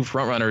about the two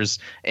frontrunners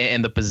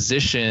and the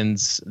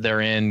positions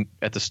they're in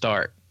at the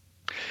start?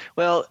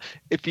 Well,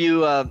 if you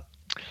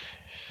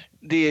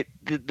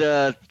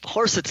the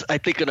horse that's, I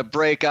think, going to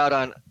break out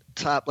on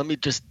top, let me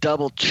just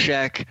double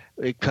check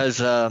because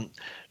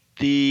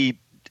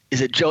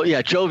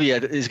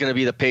Jovia is going to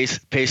be the pace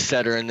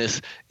setter in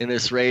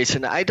this race,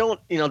 and I don't,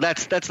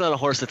 that's not a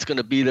horse that's going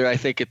to be there, I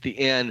think, at the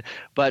end.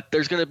 But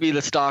there's going to be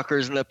the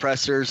stalkers and the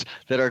pressers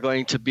that are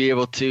going to be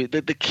able to.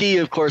 The key,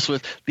 of course,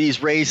 with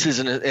these races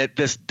and at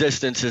this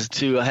distance is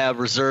to have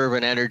reserve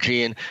and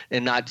energy and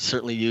not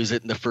certainly use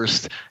it in the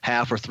first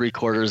half or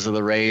 3/4 of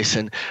the race.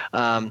 And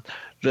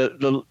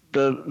the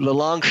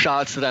long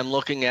shots that I'm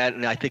looking at,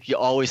 and I think you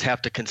always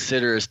have to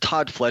consider, is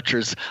Todd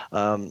Fletcher's.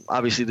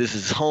 Obviously, this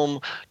is home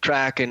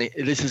track, and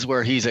this is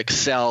where he's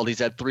excelled. He's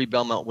had 3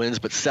 Belmont wins,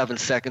 but 7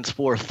 seconds,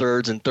 4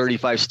 thirds, and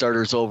 35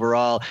 starters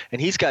overall.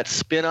 And he's got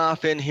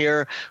Spinoff in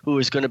here, who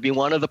is going to be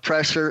one of the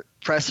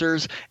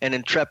pressers, and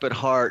Intrepid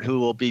Heart, who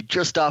will be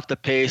just off the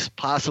pace,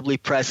 possibly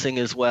pressing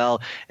as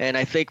well. And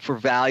I think for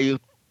value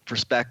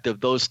perspective,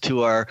 those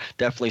two are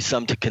definitely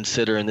some to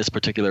consider in this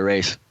particular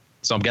race.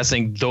 So I'm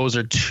guessing those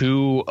are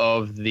two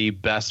of the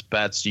best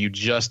bets you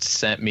just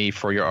sent me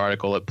for your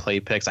article at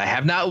Play Picks. I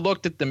have not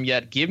looked at them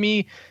yet. Give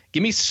me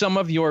some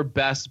of your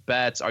best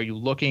bets. Are you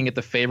looking at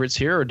the favorites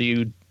here, or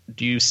do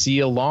you see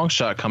a long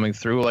shot coming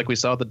through like we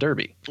saw at the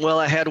Derby? Well,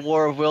 I had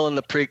War of Will in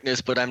the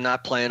Preakness, but I'm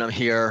not playing him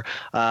here.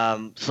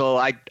 So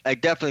I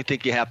definitely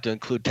think you have to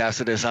include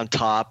Tacitus on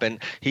top, and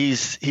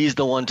he's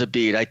the one to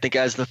beat. I think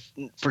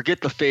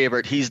forget the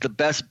favorite. He's the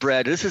best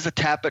bred. This is a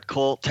Tappet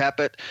colt.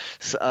 Tappet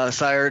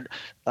sired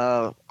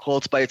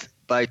colts by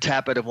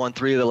Tappet have won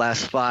 3 of the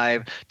last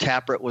 5.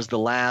 Tappet was the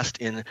last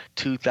in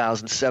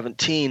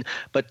 2017.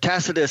 But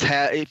Tacitus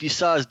if you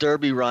saw his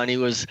Derby run, he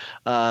was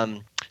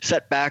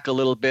set back a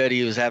little bit.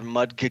 He was having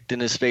mud kicked in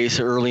his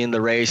face early in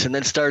the race and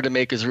then started to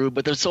make his route.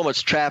 But there's so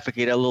much traffic,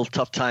 he had a little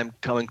tough time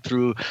coming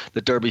through the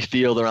Derby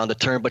field around the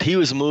turn. But he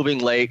was moving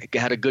late,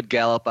 had a good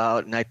gallop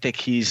out, and I think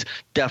he's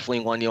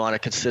definitely one you want to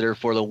consider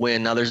for the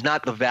win. Now, there's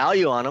not the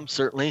value on him,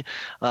 certainly.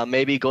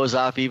 Maybe he goes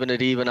off even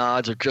at even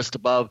odds or just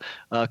above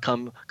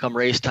come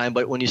race time.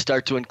 But when you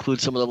start to include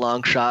some of the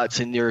long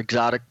shots in your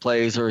exotic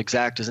plays or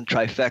exactas and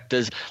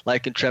trifectas,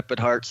 like Intrepid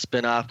Heart,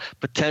 Spinoff,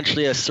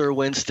 potentially a Sir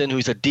Winston,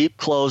 who's a deep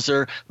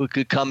closer, who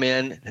could come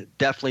in,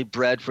 definitely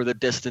bred for the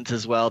distance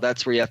as well.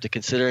 That's where you have to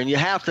consider. And you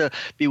have to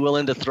be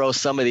willing to throw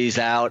some of these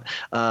out.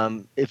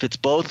 If it's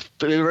both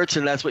favorites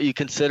and that's what you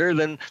consider,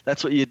 then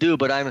that's what you do.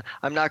 But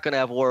I'm not going to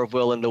have War of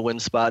Will in the win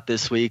spot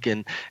this week.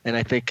 And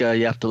I think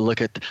you have to look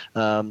at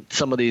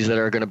some of these that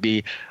are going to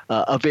be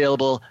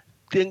available.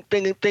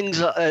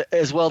 Things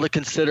as well to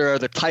consider are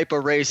the type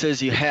of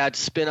races. You had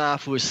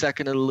Spinoff, who was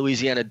second in the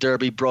Louisiana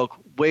Derby, broke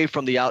way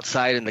from the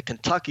outside in the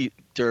Kentucky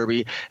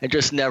Derby and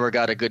just never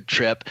got a good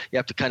trip. You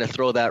have to kind of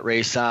throw that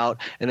race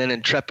out. And then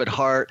Intrepid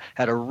Heart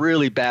had a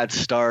really bad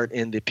start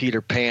in the Peter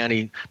Pan.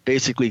 He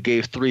basically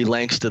gave 3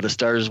 lengths to the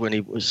starters when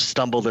he was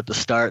stumbled at the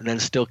start, and then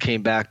still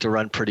came back to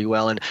run pretty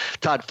well. And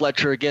Todd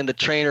Fletcher, again, the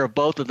trainer of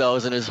both of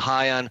those, and is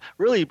high on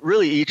really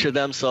each of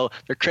them. So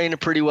they're training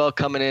pretty well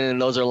coming in,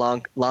 and those are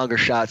longer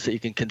shots that you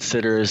can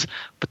consider as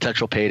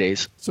potential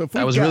paydays. So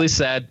I was really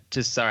sad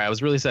to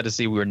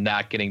see we were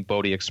not getting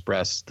Bodie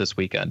Express this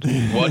weekend.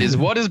 What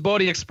is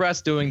Bodie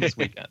Express doing this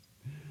weekend?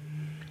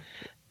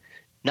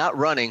 Not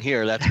running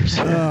here, that's for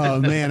sure. Oh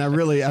man, I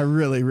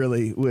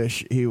really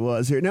wish he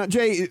was here. Now,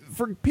 Jay,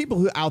 for people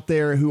who out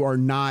there who are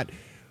not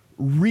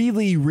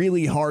really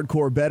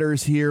hardcore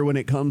bettors here when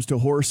it comes to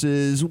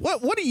horses,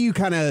 what do you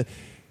kind of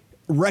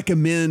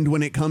recommend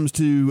when it comes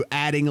to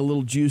adding a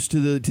little juice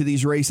to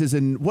these races,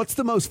 and what's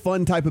the most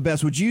fun type of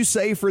bets? Would you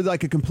say for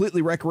like a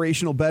completely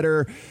recreational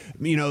bettor,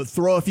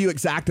 throw a few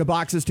exacta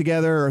boxes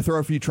together, or throw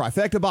a few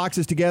trifecta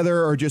boxes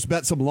together, or just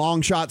bet some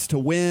long shots to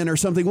win or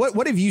something?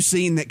 What have you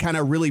seen that kind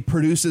of really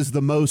produces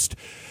the most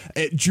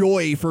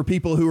joy for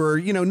people who are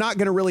not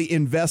going to really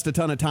invest a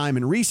ton of time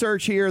in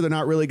research here? They're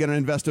not really going to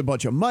invest a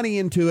bunch of money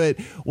into it.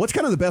 What's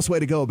kind of the best way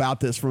to go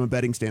about this from a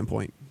betting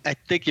standpoint? I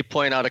think you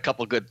point out a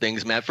couple good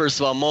things, Matt. First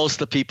of all, most of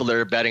the people that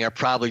are betting are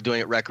probably doing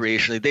it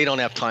recreationally. They don't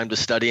have time to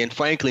study, and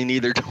frankly,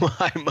 neither do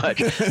I much.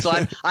 So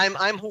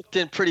I'm hooked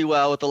in pretty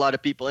well with a lot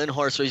of people in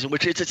horse racing,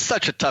 which it's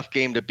such a tough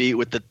game to beat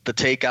with the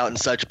takeout and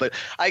such. But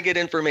I get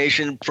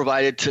information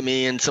provided to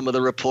me and some of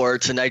the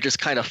reports, and I just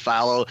kind of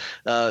follow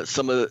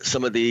some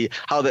of the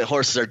how the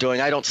horses are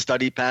doing. I don't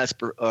study past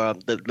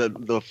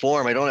the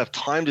form. I don't have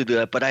time to do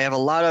that, but I have a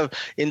lot of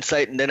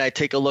insight, and then I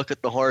take a look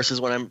at the horses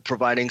when I'm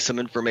providing some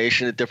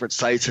information at different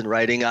sites and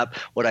writing up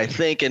what I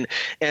think. And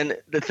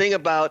the thing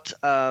about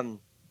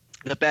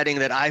the betting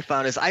that I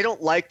found is I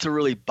don't like to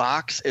really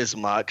box as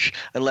much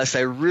unless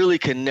I really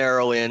can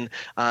narrow in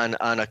on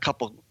a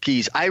couple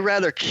keys. I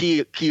rather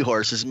key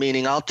horses,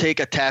 meaning I'll take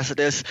a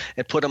Tacitus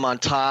and put them on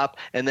top,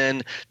 and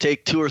then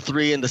take 2 or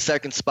 3 in the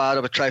second spot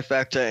of a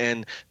trifecta,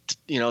 and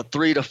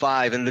 3 to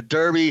 5. In the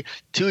Derby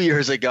 2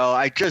 years ago,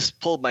 I just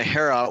pulled my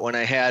hair out when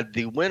I had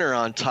the winner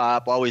on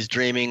top, always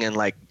dreaming, and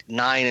like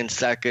 9 in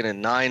second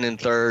and 9 in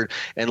third,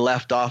 and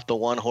left off the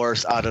one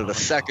horse out of the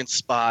second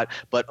spot,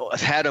 but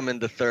had him in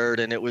the third.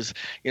 And it was,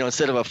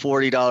 instead of a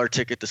 $40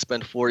 ticket to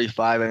spend $45,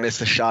 I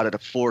missed a shot at a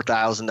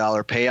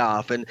 $4,000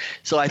 payoff. And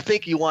so I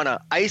think you want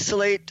to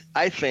isolate,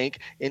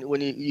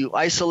 when you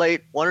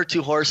isolate 1 or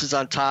 2 horses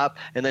on top,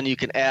 and then you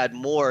can add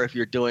more if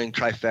you're doing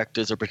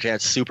trifectas or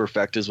perchance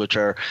superfectas, which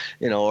are,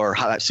 or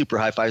super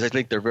high fives. I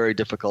think they're very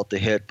difficult to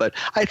hit. But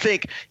I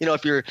think,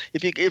 if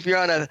you're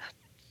on a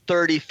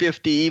 $30,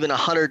 $50, even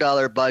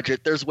 $100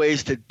 budget, there's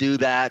ways to do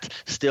that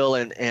still,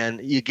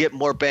 and you get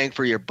more bang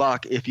for your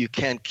buck if you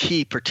can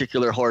keep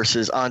particular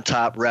horses on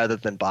top rather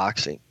than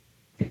boxing.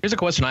 Here's a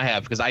question I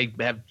have, because I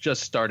have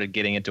just started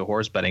getting into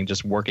horse betting,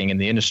 just working in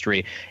the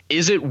industry.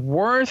 Is it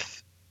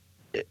worth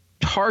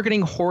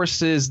targeting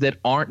horses that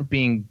aren't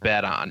being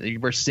bet on?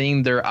 We're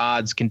seeing their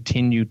odds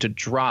continue to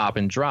drop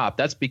and drop.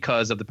 That's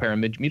because of the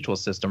pari-mutuel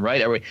system,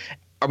 right?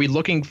 Are we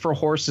looking for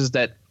horses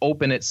that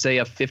open at, say,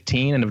 a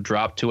 15 and have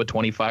dropped to a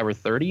 25 or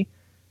 30?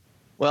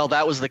 Well,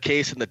 that was the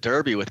case in the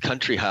Derby with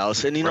Country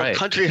House. And, right.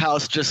 Country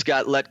House just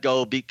got let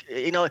go.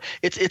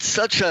 It's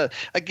such a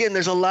 – again,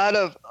 there's a lot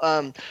of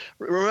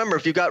remember,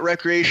 if you've got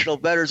recreational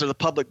bettors or the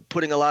public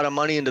putting a lot of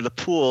money into the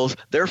pools,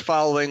 they're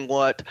following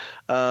what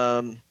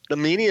the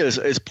media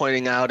is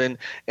pointing out.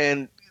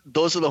 And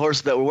those are the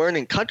horses that were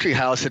winning. Country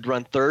House had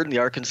run third in the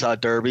Arkansas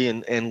Derby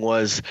and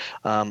was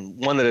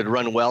one that had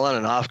run well on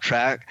an off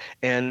track.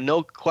 And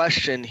no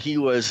question, he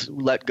was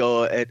let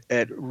go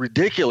at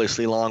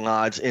ridiculously long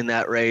odds in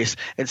that race.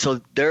 And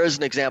so there is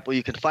an example.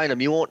 You can find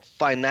him. You won't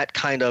find that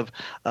kind of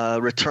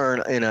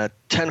return in a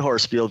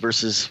 10-horse field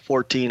versus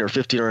 14 or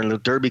 15, or in the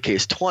Derby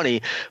case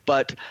 20.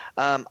 But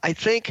I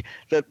think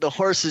that the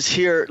horses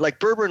here, like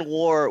Bourbon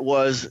War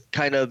was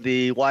kind of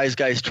the wise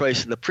guy's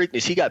choice in the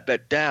Preakness. He got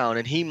bet down,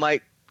 and he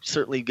might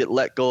certainly get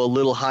let go a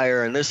little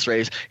higher in this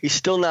race. He's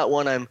still not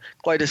one I'm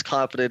quite as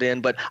confident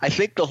in, but I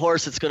think the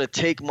horse that's going to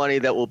take money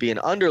that will be an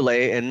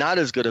underlay and not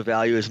as good a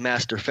value is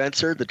Master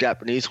Fencer, the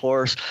Japanese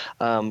horse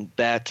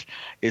that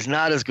is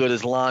not as good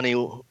as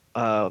Lonnie,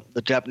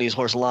 the Japanese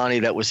horse Lonnie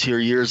that was here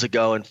years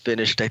ago and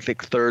finished, I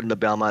think, third in the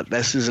Belmont.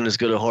 This isn't as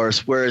good a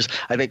horse, whereas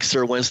I think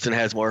Sir Winston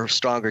has more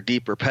stronger,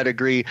 deeper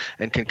pedigree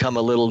and can come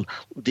a little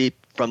deep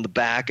from the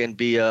back and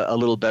be a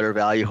little better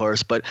value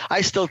horse. But I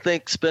still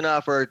think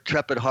Spinoff or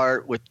Intrepid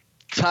Heart with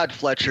Todd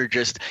Fletcher,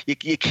 just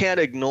you can't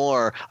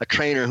ignore a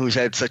trainer who's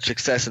had such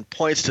success and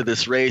points to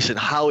this race and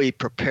how he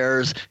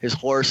prepares his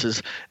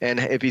horses. And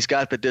if he's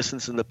got the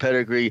distance and the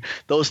pedigree,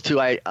 those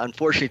two I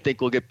unfortunately think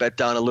will get bet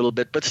down a little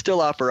bit, but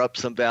still offer up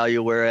some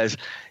value, whereas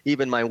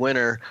even my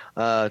winner,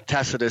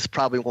 Tacitus,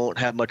 probably won't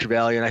have much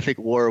value. And I think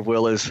War of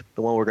Will is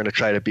the one we're going to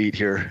try to beat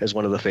here as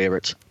one of the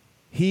favorites.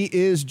 He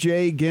is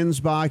Jay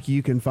Ginsbach.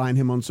 You can find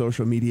him on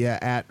social media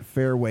at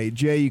Fairway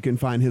Jay. You can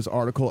find his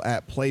article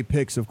at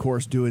PlayPicks, of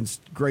course, doing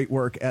great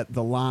work at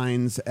the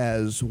lines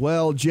as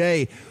well.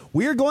 Jay,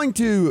 we are going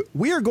to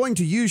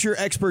use your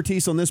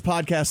expertise on this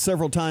podcast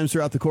several times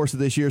throughout the course of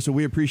this year, so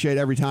we appreciate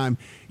every time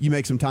you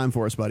make some time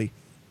for us, buddy.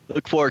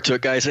 Look forward to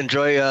it, guys.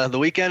 Enjoy the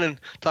weekend, and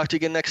talk to you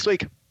again next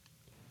week.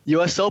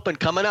 U.S. Open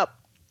coming up.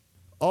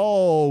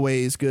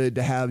 Always good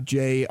to have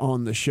Jay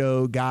on the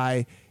show.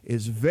 Guy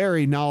is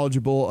very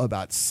knowledgeable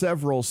about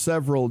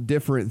several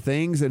different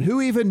things. And who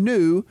even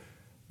knew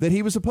that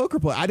he was a poker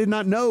player? I did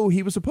not know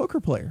he was a poker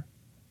player.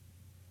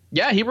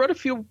 Yeah, he wrote a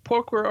few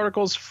poker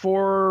articles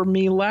for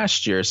me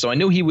last year, so I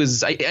knew he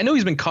was. I know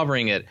he's been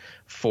covering it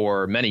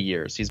for many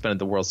years. He's been at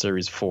the World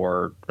Series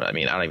for, I don't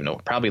even know,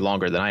 probably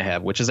longer than I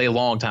have, which is a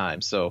long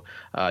time. So,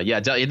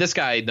 this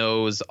guy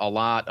knows a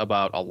lot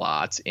about a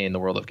lot in the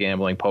world of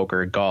gambling,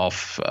 poker,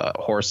 golf,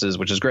 horses,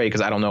 which is great because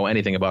I don't know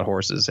anything about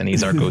horses, and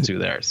he's our go-to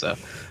there. So,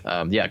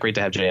 great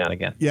to have Jay on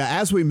again. Yeah,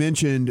 as we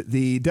mentioned,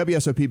 the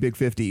WSOP Big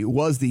 50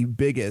 was the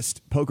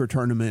biggest poker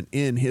tournament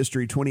in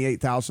history,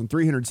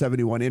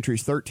 28,371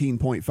 entries,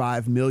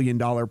 $13.5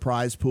 million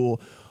prize pool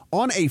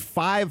on a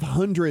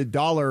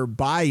 $500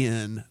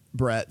 buy-in,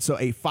 Brett. So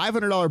a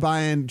 $500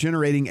 buy-in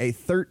generating a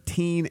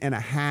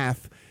 $13.5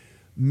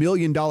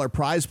 million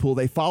prize pool.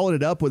 They followed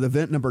it up with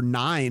event number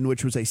 9,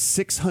 which was a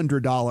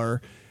 $600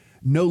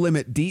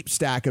 no-limit deep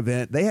stack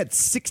event. They had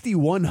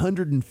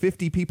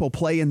 6,150 people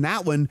play in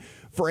that one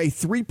for a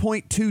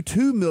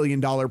 $3.22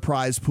 million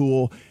prize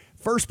pool.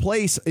 First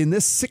place in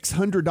this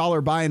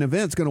 $600 buy-in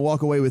event is going to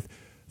walk away with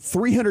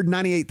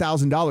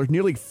 $398,000,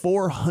 nearly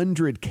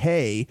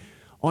 $400K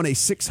on a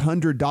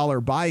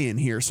 $600 buy-in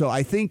here. So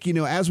I think,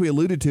 as we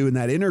alluded to in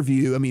that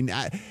interview,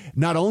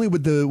 not only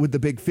with the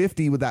Big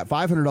 50 with that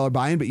 $500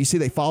 buy-in, but you see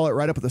they follow it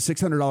right up with a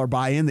 $600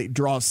 buy-in that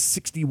draws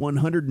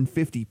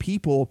 6,150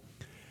 people.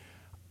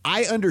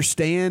 I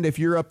understand if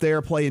you're up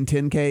there playing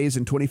 10Ks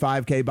and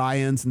 25K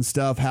buy-ins and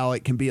stuff, how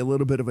it can be a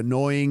little bit of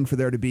annoying for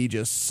there to be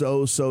just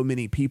so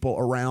many people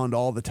around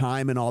all the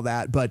time and all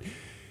that. But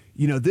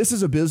this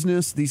is a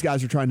business. These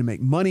guys are trying to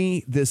make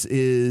money. This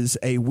is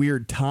a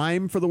weird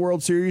time for the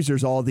World Series.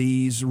 There's all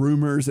these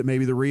rumors that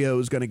maybe the Rio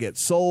is going to get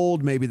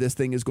sold. Maybe this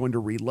thing is going to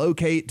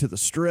relocate to the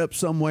Strip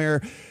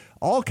somewhere.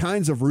 All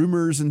kinds of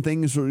rumors and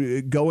things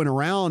going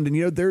around.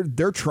 And,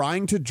 they're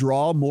trying to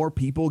draw more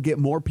people, get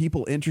more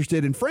people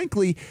interested. And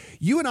frankly,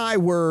 you and I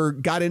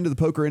got into the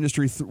poker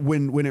industry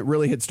when it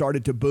really had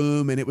started to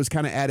boom and it was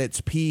kind of at its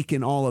peak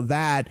and all of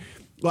that.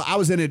 Well, I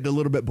was in it a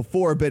little bit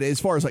before, but as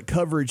far as like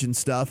coverage and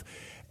stuff,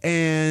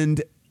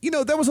 and,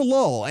 there was a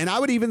lull, and I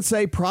would even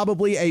say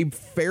probably a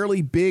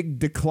fairly big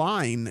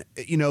decline,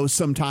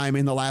 sometime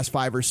in the last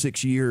 5 or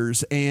 6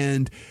 years.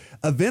 And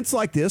events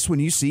like this, when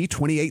you see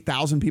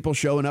 28,000 people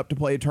showing up to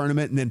play a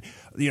tournament, and then,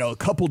 a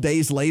couple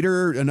days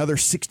later, another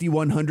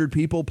 6,100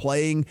 people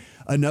playing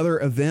another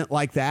event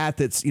like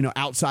that's,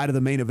 outside of the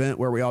main event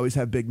where we always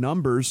have big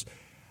numbers.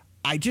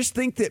 I just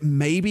think that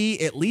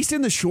maybe, at least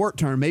in the short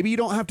term, maybe you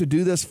don't have to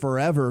do this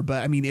forever,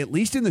 but at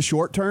least in the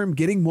short term,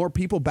 getting more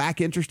people back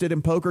interested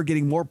in poker,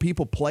 getting more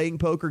people playing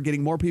poker,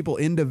 getting more people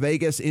into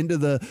Vegas, into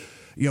the,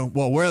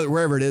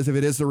 wherever it is, if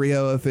it is the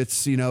Rio, if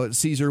it's, at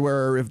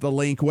Caesar, if the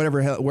Link, wherever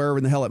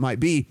in the hell it might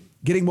be,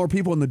 getting more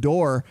people in the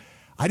door.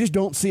 I just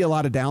don't see a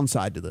lot of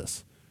downside to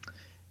this.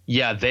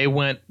 Yeah, they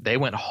went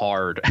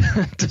hard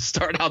to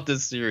start out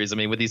this series.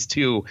 With these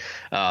two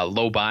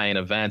low buy-in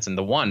events, and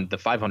the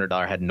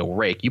 $500 had no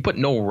rake. You put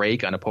no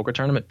rake on a poker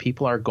tournament,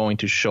 people are going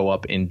to show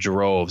up in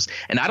droves.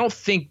 And I don't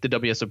think the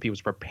WSOP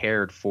was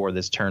prepared for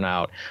this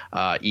turnout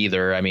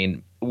either.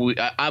 I'm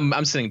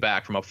sitting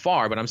back from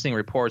afar, but I'm seeing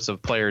reports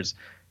of players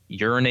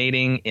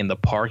urinating in the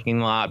parking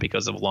lot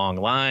because of long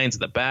lines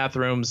in the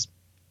bathrooms.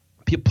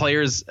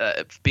 Players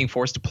being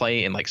forced to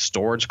play in like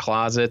storage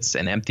closets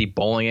and empty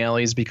bowling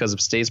alleys because of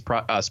space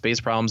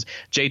problems.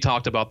 Jay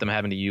talked about them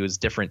having to use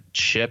different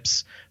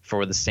chips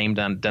for the same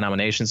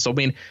denomination. So,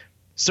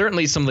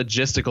 certainly some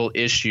logistical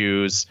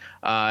issues.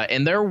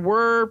 And there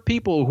were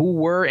people who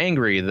were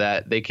angry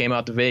that they came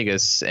out to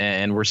Vegas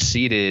and were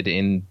seated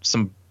in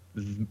some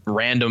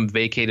random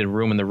vacated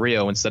room in the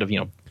Rio instead of,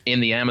 in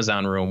the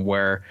Amazon room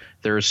where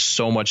there's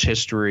so much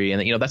history.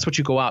 And, that's what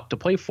you go out to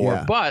play for.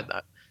 Yeah.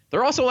 But there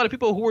are also a lot of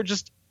people who were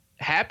just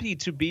happy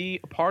to be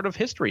a part of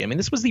history.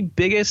 This was the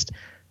biggest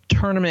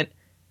tournament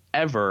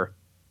ever.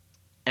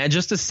 And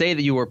just to say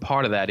that you were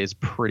part of that is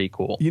pretty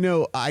cool.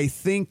 I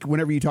think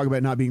whenever you talk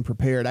about not being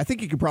prepared, I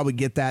think you could probably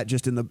get that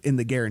just in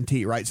the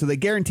guarantee, right? So they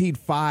guaranteed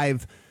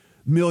 $5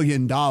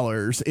 million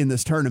in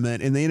this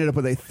tournament, and they ended up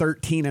with a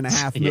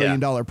 $13.5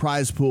 million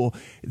prize pool.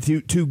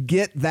 To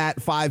get that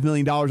 $5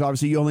 million,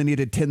 obviously you only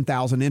needed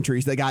 10,000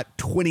 entries. They got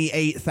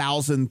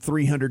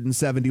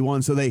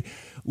 28,371. So they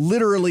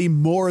literally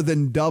more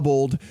than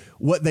doubled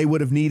what they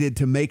would have needed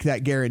to make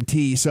that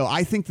guarantee. So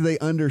I think that they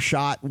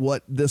undershot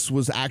what this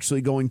was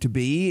actually going to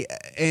be.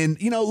 And,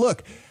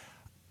 look,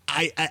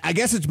 I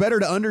guess it's better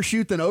to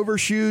undershoot than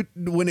overshoot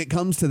when it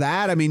comes to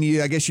that. I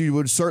mean, I guess you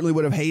would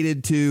have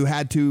hated to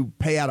had to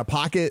pay out of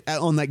pocket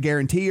on that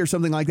guarantee or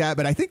something like that.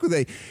 But I think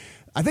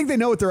they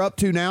know what they're up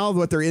to now,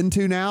 what they're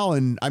into now,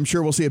 and I'm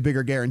sure we'll see a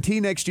bigger guarantee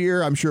next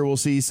year. I'm sure we'll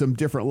see some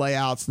different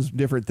layouts and some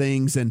different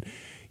things. And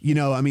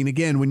I mean,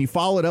 again, when you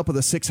follow it up with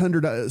a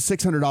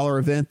 $600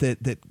 event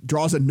that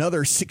draws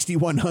another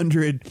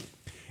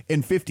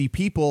 6,150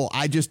 people,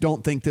 I just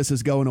don't think this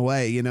is going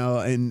away,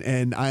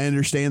 and I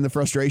understand the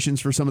frustrations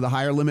for some of the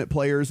higher limit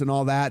players and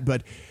all that,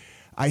 but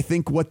I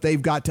think what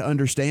they've got to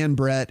understand,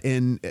 Brett,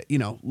 and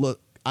look,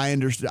 I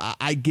understand,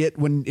 I get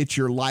when it's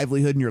your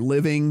livelihood and your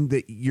living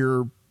that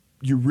you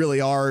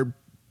really are,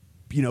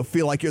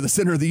 feel like you're the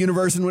center of the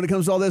universe and when it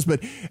comes to all this,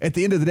 but at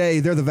the end of the day,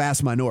 they're the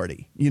vast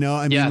minority,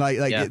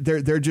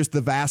 they're just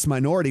the vast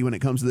minority when it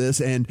comes to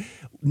this. And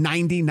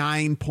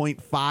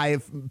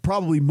 99.5,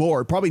 probably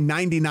more, probably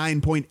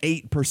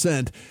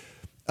 99.8%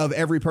 of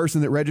every person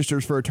that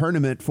registers for a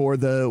tournament for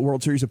the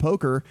World Series of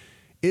Poker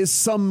is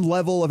some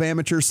level of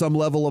amateur, some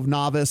level of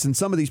novice. And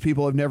some of these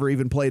people have never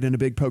even played in a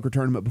big poker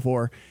tournament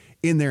before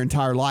in their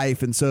entire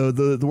life. And so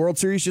the World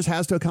Series just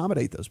has to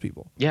accommodate those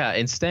people. Yeah.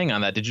 And staying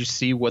on that, did you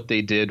see what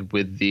they did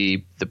with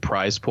the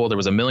prize pool? There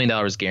was $1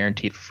 million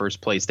guaranteed for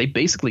first place. They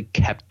basically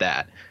kept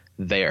that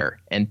there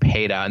and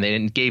paid out, and they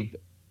didn't gave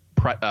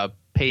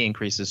pay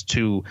increases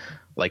to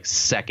like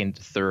second,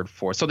 third,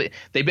 fourth. So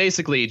they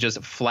basically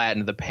just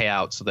flattened the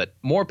payout so that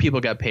more people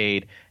got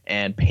paid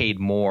and paid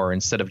more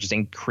instead of just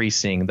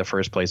increasing the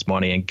first place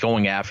money and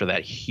going after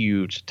that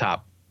huge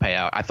top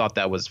payout. I thought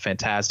that was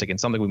fantastic and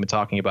something we've been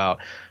talking about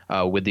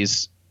with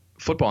these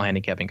football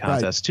handicapping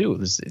contests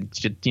too.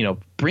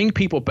 Bring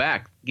people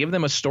back, give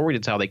them a story to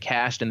tell. They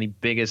cashed in the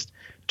biggest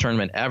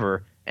tournament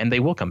ever, and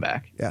they will come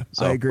back. Yeah,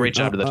 so I agree. Great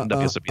job to the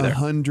WSOP there.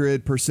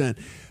 100%.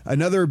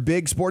 Another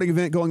big sporting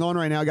event going on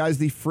right now, guys,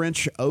 the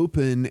French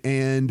Open.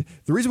 And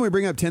the reason we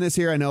bring up tennis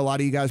here, I know a lot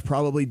of you guys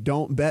probably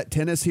don't bet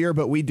tennis here,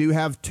 but we do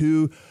have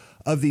two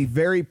of the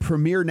very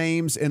premier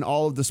names in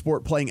all of the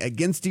sport playing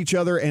against each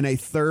other, and a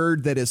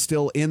third that is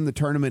still in the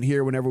tournament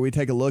here whenever we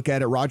take a look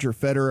at it. Roger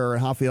Federer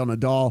and Rafael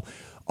Nadal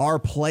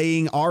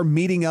are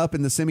meeting up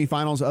in the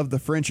semifinals of the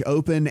French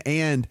Open,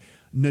 and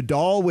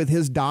Nadal, with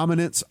his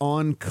dominance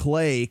on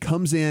clay,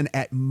 comes in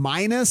at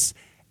minus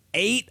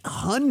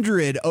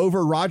 800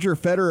 over Roger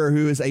Federer,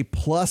 who is a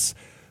plus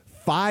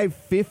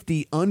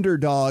 550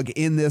 underdog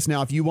in this.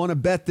 Now, if you want to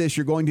bet this,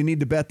 you're going to need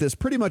to bet this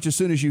pretty much as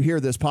soon as you hear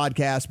this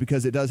podcast,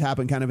 because it does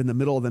happen kind of in the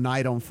middle of the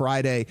night on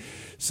Friday.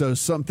 So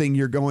something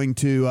you're going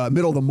to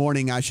middle of the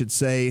morning, I should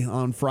say,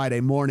 on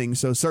Friday morning.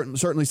 So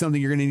certainly something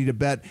you're going to need to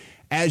bet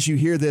as you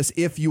hear this,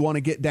 if you want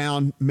to get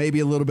down maybe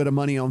a little bit of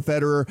money on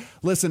Federer.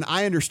 Listen,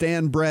 I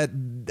understand, Brett.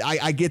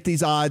 I get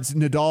these odds.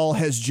 Nadal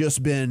has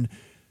just been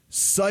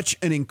such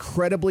an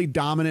incredibly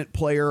dominant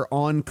player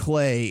on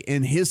clay,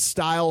 and his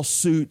style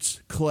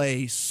suits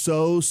clay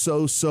so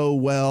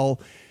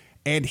well.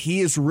 And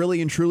he has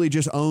really and truly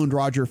just owned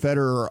Roger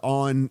Federer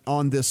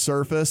on this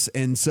surface.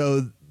 And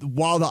so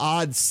while the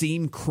odds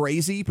seem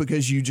crazy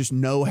because you just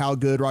know how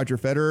good Roger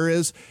Federer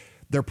is,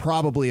 they're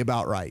probably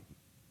about right.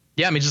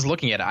 Yeah, I mean, just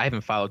looking at it, I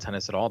haven't followed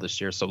tennis at all this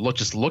year. So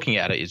just looking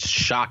at it, it's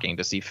shocking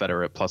to see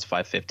Federer at plus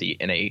 550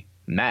 in a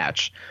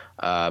match.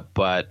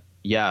 But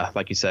yeah,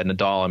 like you said,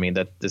 Nadal, I mean,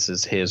 this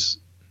is his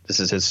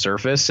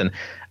surface. And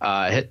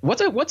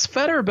what's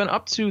Federer been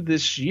up to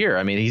this year?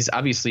 I mean, he's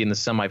obviously in the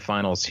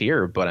semifinals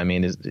here, but I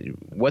mean,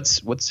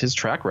 what's his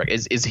track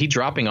record? Is he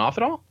dropping off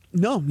at all?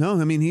 No.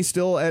 I mean, he's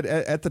still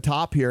at the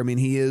top here. I mean,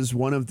 he is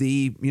one of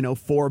the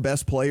 4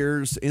 best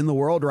players in the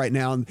world right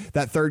now. And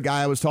that third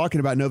guy I was talking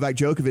about, Novak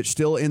Djokovic,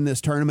 still in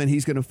this tournament.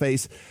 He's going to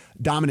face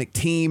Dominic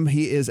Thiem.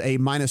 He is a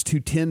minus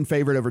 210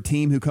 favorite over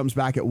Thiem, who comes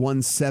back at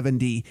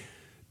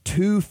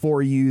 172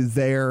 for you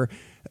there.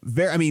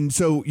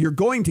 So you're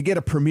going to get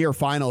a premier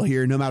final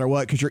here no matter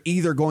what, because you're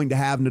either going to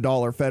have Nadal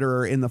or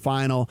Federer in the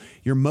final.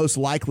 You're most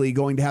likely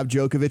going to have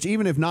Djokovic,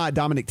 even if not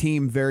Dominic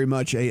Thiem, very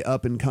much a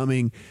up and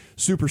coming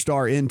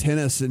superstar in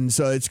tennis. And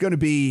so it's going to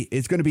be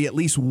at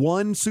least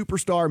one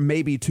superstar,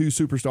 maybe 2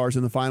 superstars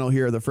in the final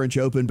here of the French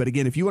Open. But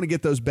again, if you want to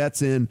get those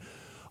bets in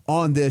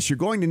on this, you're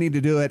going to need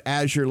to do it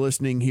as you're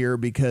listening here,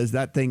 because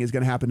that thing is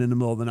going to happen in the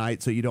middle of the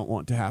night. So you don't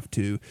want to have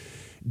to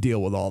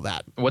deal with all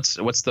that. What's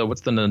the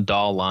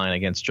Nadal line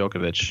against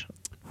Djokovic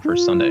for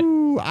Sunday?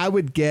 I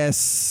would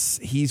guess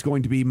he's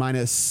going to be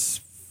minus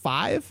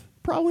 5,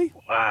 probably.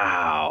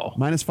 Wow.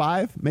 Minus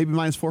 5, maybe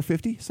minus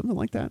 450, something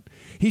like that.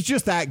 He's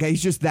just that guy.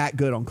 He's just that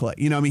good on clay.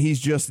 He's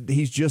just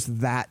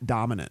that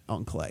dominant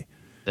on clay.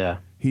 Yeah.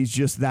 He's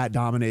just that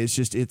dominant.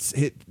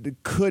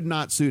 It could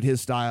not suit his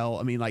style.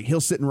 I mean, like,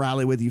 he'll sit and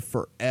rally with you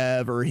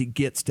forever. He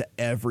gets to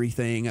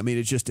everything. I mean,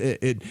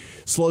 it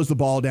slows the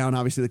ball down,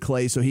 obviously, the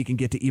clay, so he can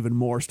get to even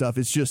more stuff.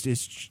 It's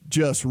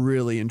just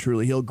really and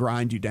truly, he'll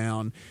grind you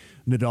down.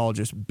 Nadal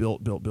just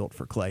built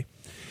for clay.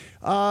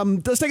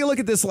 Let's take a look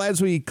at this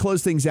as we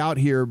close things out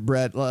here,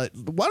 Brett. Why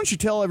don't you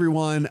tell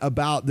everyone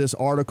about this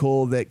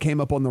article that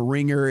came up on The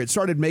Ringer? It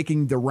started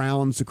making the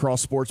rounds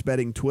across sports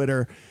betting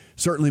Twitter.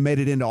 Certainly made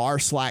it into our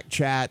Slack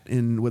chat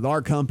and with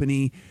our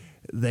company.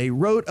 they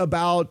wrote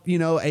about,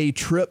 a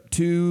trip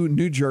to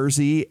New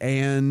Jersey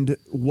and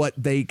what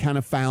they kind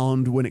of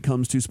found when it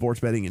comes to sports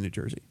betting in New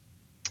Jersey.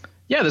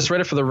 Yeah, this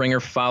writer for The Ringer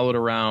followed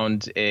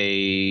around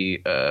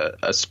a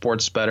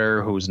sports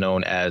bettor who's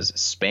known as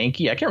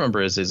Spanky. I can't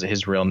remember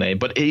his real name,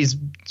 but he's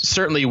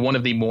certainly one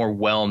of the more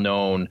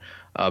well-known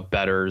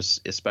bettors,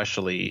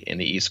 especially in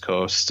the East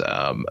Coast.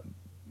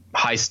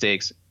 High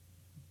stakes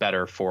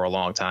bettor for a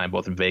long time,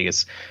 both in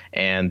Vegas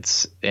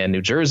and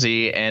New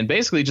Jersey, and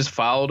basically just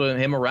followed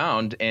him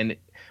around. And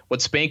what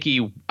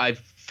Spanky, I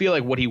feel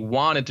like what he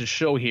wanted to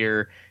show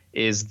here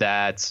is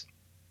that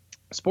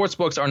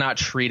sportsbooks are not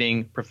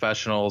treating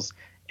professionals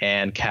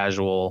and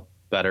casual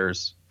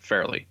bettors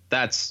fairly.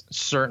 That's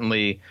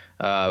certainly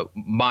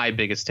my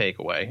biggest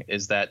takeaway,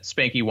 is that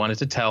Spanky wanted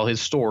to tell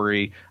his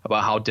story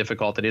about how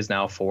difficult it is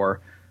now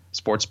for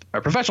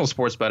professional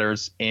sports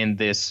bettors in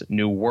this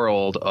new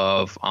world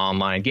of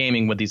online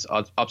gaming with these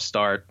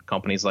upstart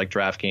companies like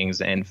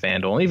DraftKings and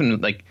FanDuel.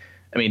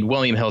 And even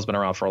William Hill's been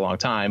around for a long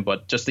time,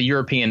 but just the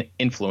European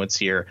influence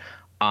here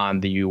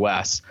on the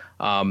U.S.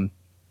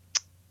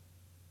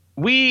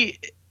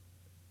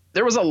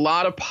 There was a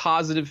lot of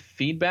positive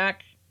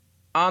feedback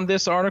on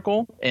this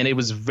article, and it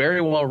was very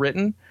well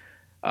written.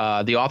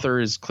 The author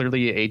is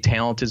clearly a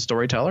talented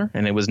storyteller,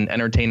 and it was an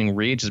entertaining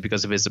read just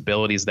because of his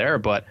abilities there.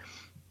 But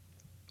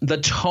the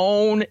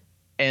tone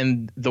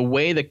and the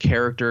way the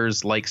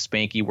characters like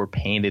Spanky were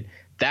painted,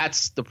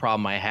 that's the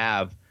problem I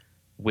have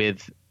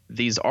with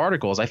these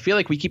articles. I feel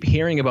like we keep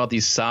hearing about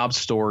these sob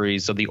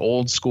stories of the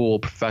old school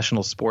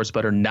professional sports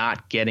bettor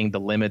not getting the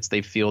limits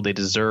they feel they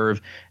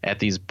deserve at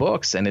these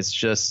books. And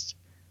it's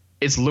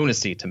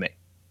lunacy to me.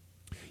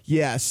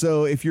 Yeah,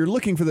 so if you're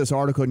looking for this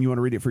article and you want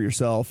to read it for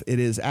yourself, it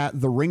is at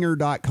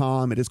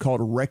theringer.com. It is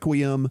called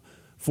Requiem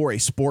for a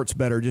Sports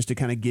Bettor, just to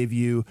kind of give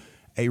you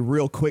a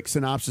real quick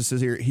synopsis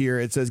here.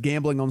 It says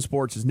gambling on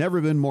sports has never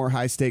been more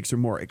high stakes or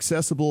more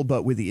accessible,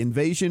 but with the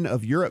invasion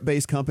of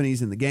Europe-based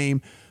companies in the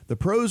game, the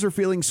pros are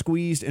feeling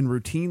squeezed and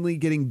routinely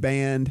getting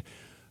banned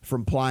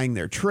from plying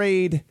their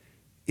trade.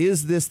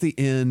 Is this the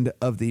end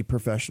of the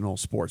professional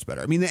sports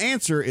bettor? I mean, the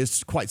answer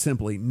is quite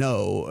simply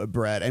no,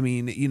 Brett. I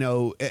mean,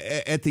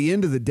 at the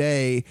end of the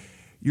day,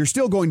 you're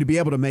still going to be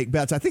able to make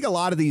bets. I think a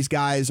lot of these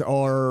guys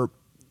are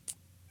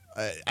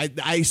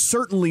I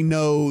certainly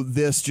know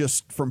this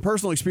just from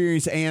personal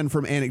experience and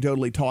from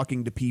anecdotally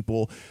talking to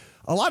people.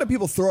 A lot of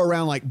people throw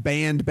around like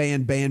banned.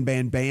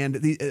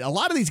 A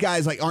lot of these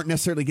guys aren't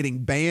necessarily getting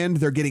banned;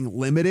 they're getting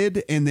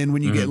limited. And then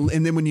when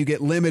you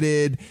get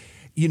limited,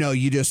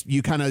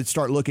 you kind of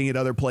start looking at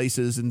other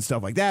places and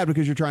stuff like that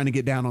because you're trying to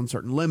get down on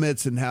certain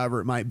limits and however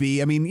it might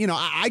be. I mean,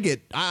 I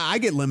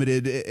get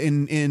limited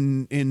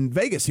in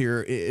Vegas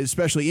here,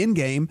 especially in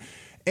game.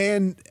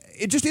 And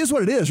it just is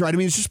what it is, right? I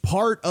mean, it's just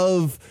part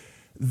of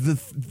the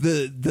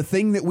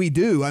thing that we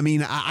do. I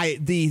mean,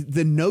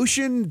 the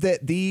notion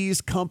that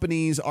these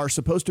companies are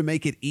supposed to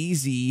make it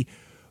easy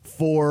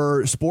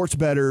for sports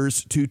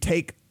bettors to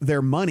take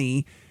their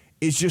money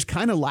is just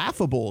kind of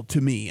laughable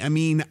to me. I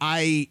mean,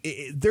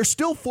 they're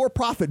still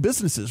for-profit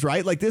businesses,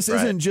 right? Like this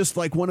isn't just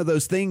like one of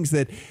those things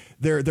that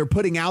they're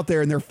putting out there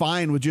and they're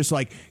fine with just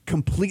like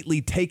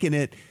completely taking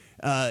it.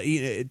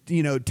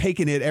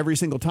 Taking it every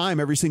single time,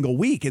 every single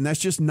week. And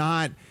that's just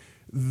not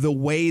the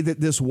way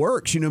that this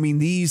works.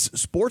 These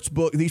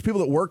people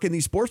that work in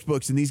these sports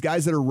books and these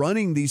guys that are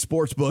running these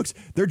sports books,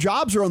 their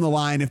jobs are on the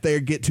line if they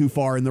get too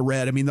far in the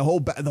red. I mean, the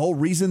whole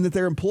reason that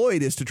they're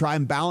employed is to try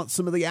and balance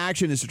some of the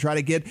action, is to try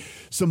to get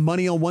some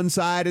money on one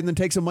side and then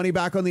take some money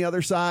back on the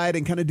other side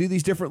and kind of do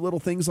these different little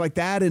things like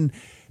that. And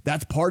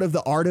that's part of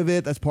the art of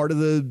it. That's part of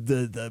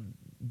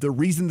the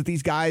reason that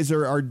these guys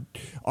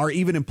are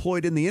even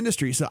employed in the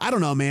industry. So I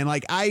don't know, man.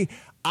 Like I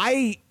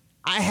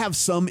have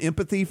some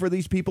empathy for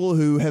these people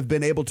who have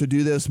been able to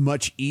do this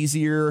much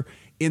easier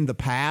in the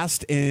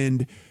past.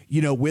 And,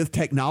 with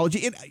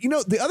technology, and,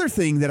 the other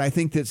thing that I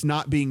think that's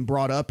not being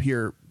brought up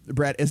here,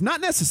 Brett, is not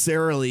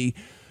necessarily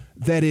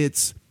that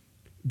it's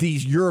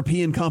these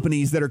European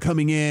companies that are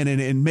coming in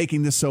and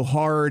making this so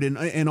hard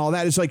and all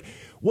that. It's like,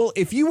 well,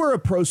 if you were a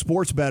pro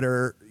sports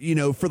bettor,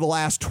 for the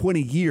last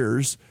 20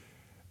 years,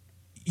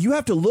 you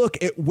have to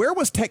look at where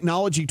was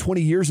technology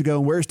 20 years ago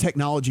and where's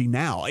technology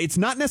now. It's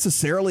not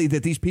necessarily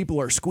that these people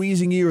are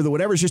squeezing you or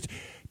whatever. It's just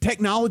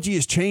technology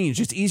has changed.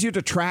 It's easier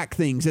to track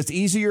things. It's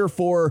easier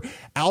for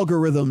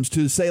algorithms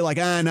to say like,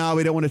 no,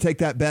 we don't want to take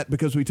that bet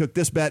because we took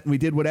this bet and we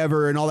did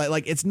whatever and all that.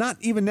 Like, it's not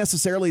even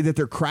necessarily that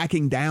they're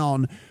cracking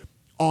down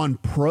on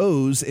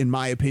pros, in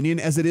my opinion,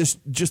 as it is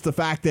just the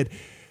fact that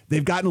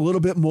they've gotten a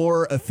little bit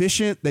more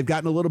efficient. They've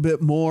gotten a little bit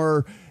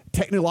more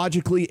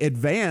technologically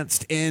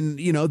advanced, and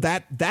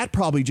that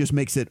probably just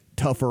makes it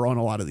tougher on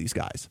a lot of these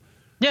guys.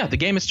 Yeah, the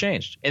game has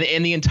changed,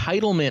 and the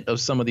entitlement of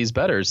some of these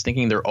bettors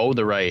thinking they're owed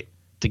the right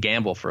to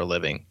gamble for a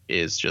living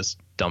is just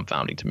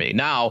dumbfounding to me.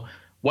 Now,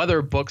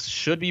 whether books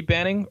should be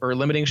banning or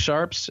limiting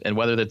sharps, and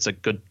whether that's a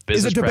good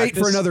business is a debate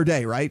practice, for another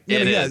day, right?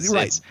 It is.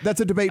 Right. That's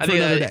a debate for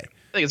another day.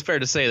 I think it's fair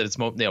to say that it's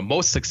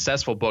most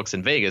successful books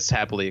in Vegas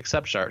happily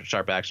accept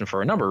sharp action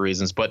for a number of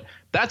reasons, but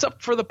that's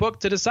up for the book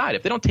to decide.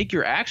 If they don't take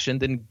your action,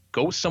 then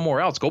go somewhere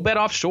else. Go bet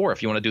offshore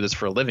if you want to do this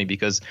for a living,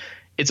 because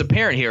it's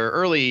apparent here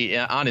early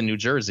on in New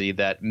Jersey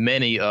that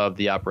many of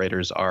the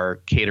operators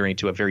are catering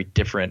to a very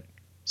different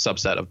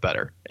subset of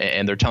bettor,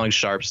 and they're telling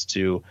sharps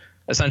to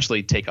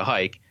essentially take a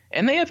hike,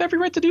 and they have every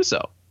right to do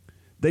so.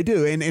 They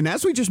do. And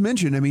as we just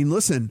mentioned, I mean,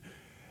 listen,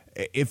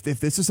 if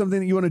this is something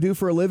that you want to do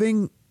for a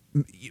living,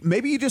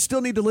 maybe you just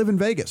still need to live in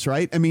Vegas,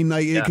 right? I mean,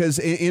 because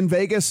in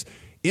Vegas,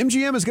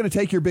 MGM is going to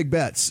take your big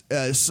bets.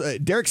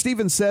 Derek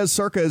Stevens says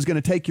Circa is going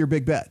to take your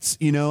big bets,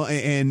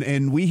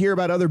 and we hear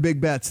about other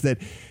big bets that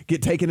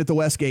get taken at the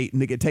Westgate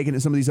and that get taken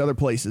at some of these other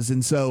places.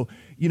 And so,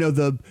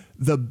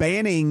 the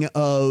banning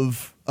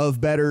of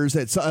bettors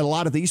at a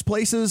lot of these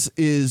places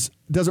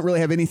doesn't really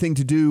have anything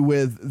to do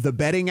with the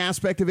betting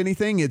aspect of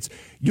anything. It's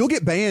you'll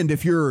get banned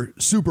if you're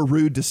super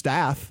rude to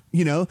staff,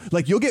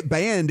 like you'll get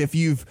banned if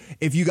you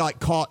got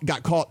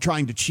caught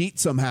trying to cheat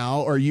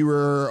somehow,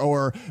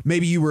 or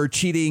maybe you were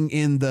cheating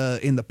in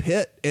the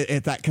pit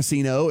at that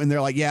casino, and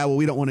they're like, yeah, well,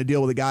 we don't want to deal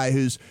with a guy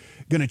who's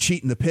going to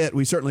cheat in the pit.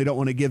 We certainly don't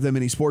want to give them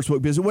any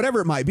sportsbook business, whatever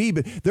it might be.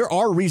 But there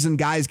are reasons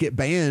guys get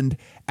banned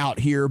out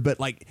here. But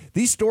like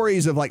these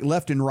stories of like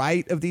left and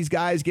right of these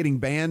guys getting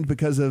banned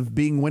because of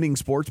being winning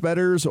sports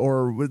bettors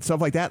or with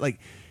stuff like that, like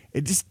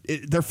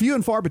they're few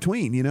and far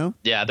between,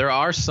 Yeah, there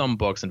are some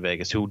books in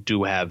Vegas who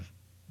do have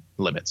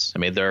limits. I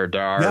mean, there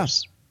are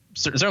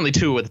certainly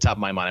two at the top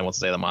of my mind. I won't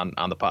say them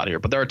on the pod here,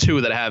 but there are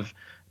two that have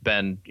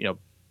been,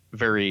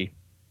 very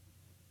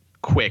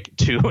quick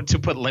to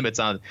put limits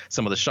on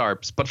some of the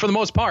sharps, but for the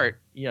most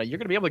part, you're going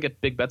to be able to get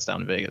big bets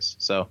down in Vegas,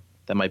 so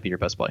that might be your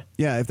best play.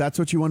 Yeah, if that's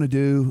what you want to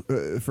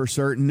do, for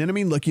certain. And I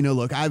mean,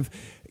 look, I've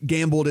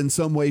gambled in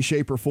some way,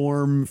 shape, or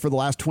form for the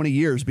last 20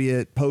 years, be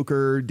it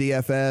poker,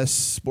 DFS,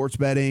 sports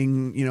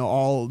betting,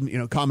 all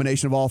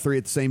combination of all three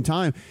at the same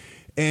time.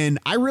 And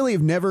I really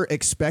have never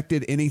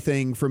expected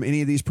anything from any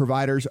of these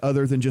providers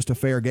other than just a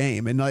fair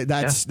game. And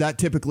that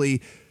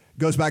typically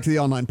goes back to the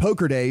online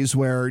poker days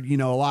where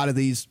a lot of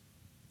these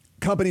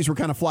companies were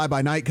kind of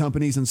fly-by-night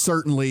companies and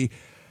certainly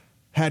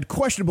had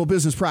questionable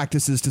business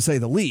practices, to say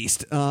the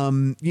least.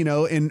 And from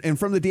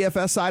the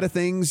DFS side of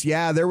things,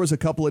 there was a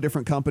couple of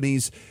different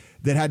companies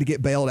that had to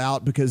get bailed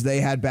out because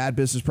they had bad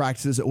business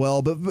practices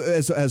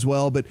as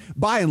well. But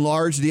by and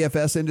large, the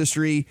DFS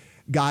industry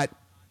got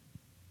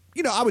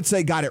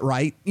it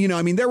right.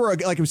 I mean, there were,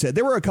 like I said,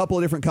 there were a couple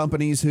of different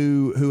companies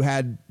who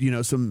had,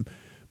 some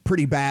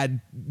pretty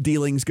bad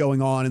dealings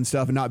going on and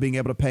stuff and not being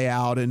able to pay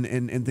out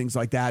and things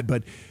like that.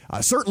 But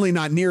certainly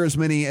not near as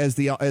many as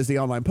the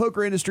online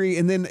poker industry.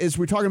 And then as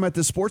we're talking about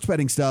this sports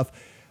betting stuff,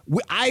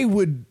 I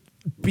would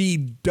be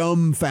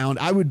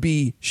dumbfounded. I would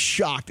be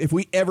shocked if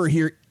we ever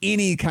hear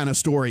any kind of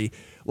story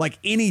like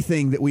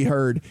anything that we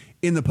heard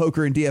in the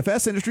poker and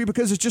DFS industry,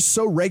 because it's just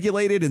so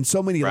regulated and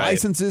so many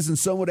licenses and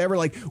so whatever.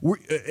 Like,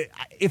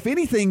 if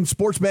anything,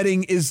 sports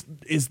betting is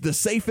the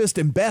safest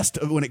and best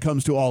when it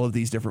comes to all of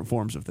these different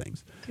forms of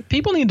things.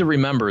 People need to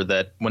remember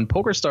that when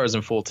PokerStars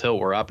and Full Tilt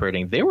were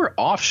operating, they were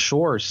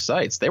offshore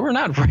sites. They were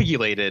not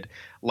regulated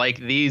like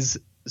these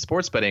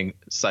sports betting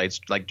sites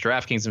like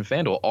DraftKings and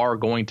FanDuel are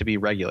going to be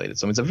regulated.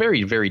 So it's a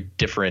very, very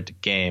different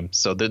game.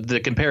 So the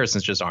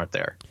comparisons just aren't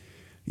there.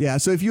 Yeah,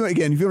 so if you want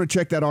to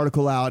check that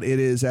article out, it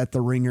is at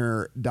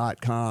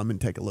theringer.com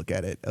and take a look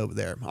at it over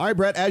there. All right,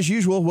 Brett, as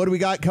usual, what do we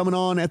got coming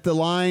on at the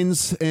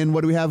lines and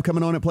what do we have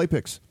coming on at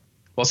PlayPicks?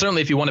 Well,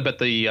 certainly if you want to bet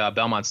the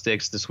Belmont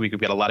Stakes this week,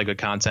 we've got a lot of good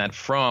content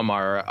from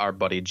our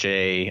buddy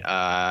Jay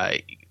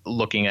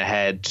looking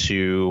ahead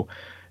to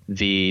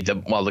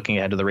looking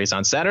ahead to the race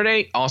on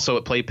Saturday. Also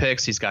at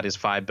PlayPicks, he's got his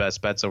 5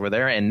 best bets over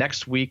there. And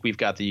next week, we've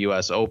got the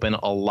U.S. Open,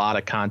 a lot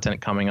of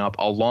content coming up,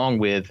 along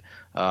with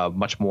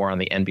much more on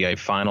the NBA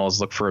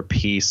Finals. Look for a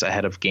piece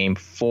ahead of Game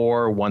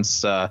 4.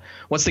 Once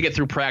they get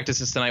through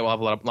practices tonight, we'll have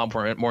a lot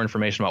more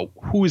information about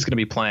who's going to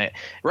be playing.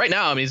 Right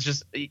now, I mean, it's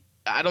just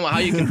I don't know how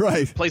you can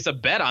place a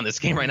bet on this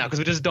game right now because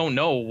we just don't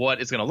know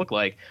what it's going to look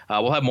like.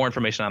 We'll have more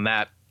information on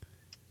that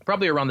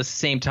probably around the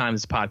same time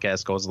this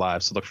podcast goes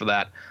live. So look for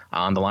that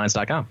on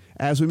thelines.com.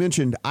 As we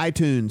mentioned,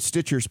 iTunes,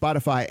 Stitcher,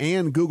 Spotify,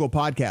 and Google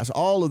Podcasts,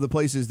 all of the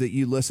places that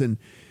you listen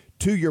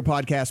to your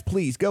podcast.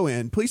 Please go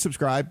in, please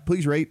subscribe,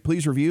 please rate,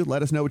 please review.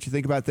 Let us know what you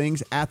think about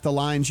things at The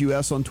Lines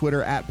US on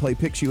Twitter, at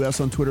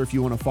PlayPicksUS on Twitter if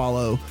you want to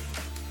follow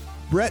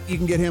Brett. You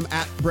can get him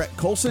at Brett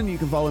Colson. You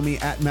can follow me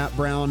at Matt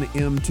Brown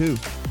M2.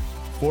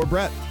 For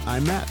Brett,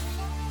 I'm Matt.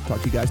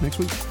 Talk to you guys next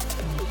week.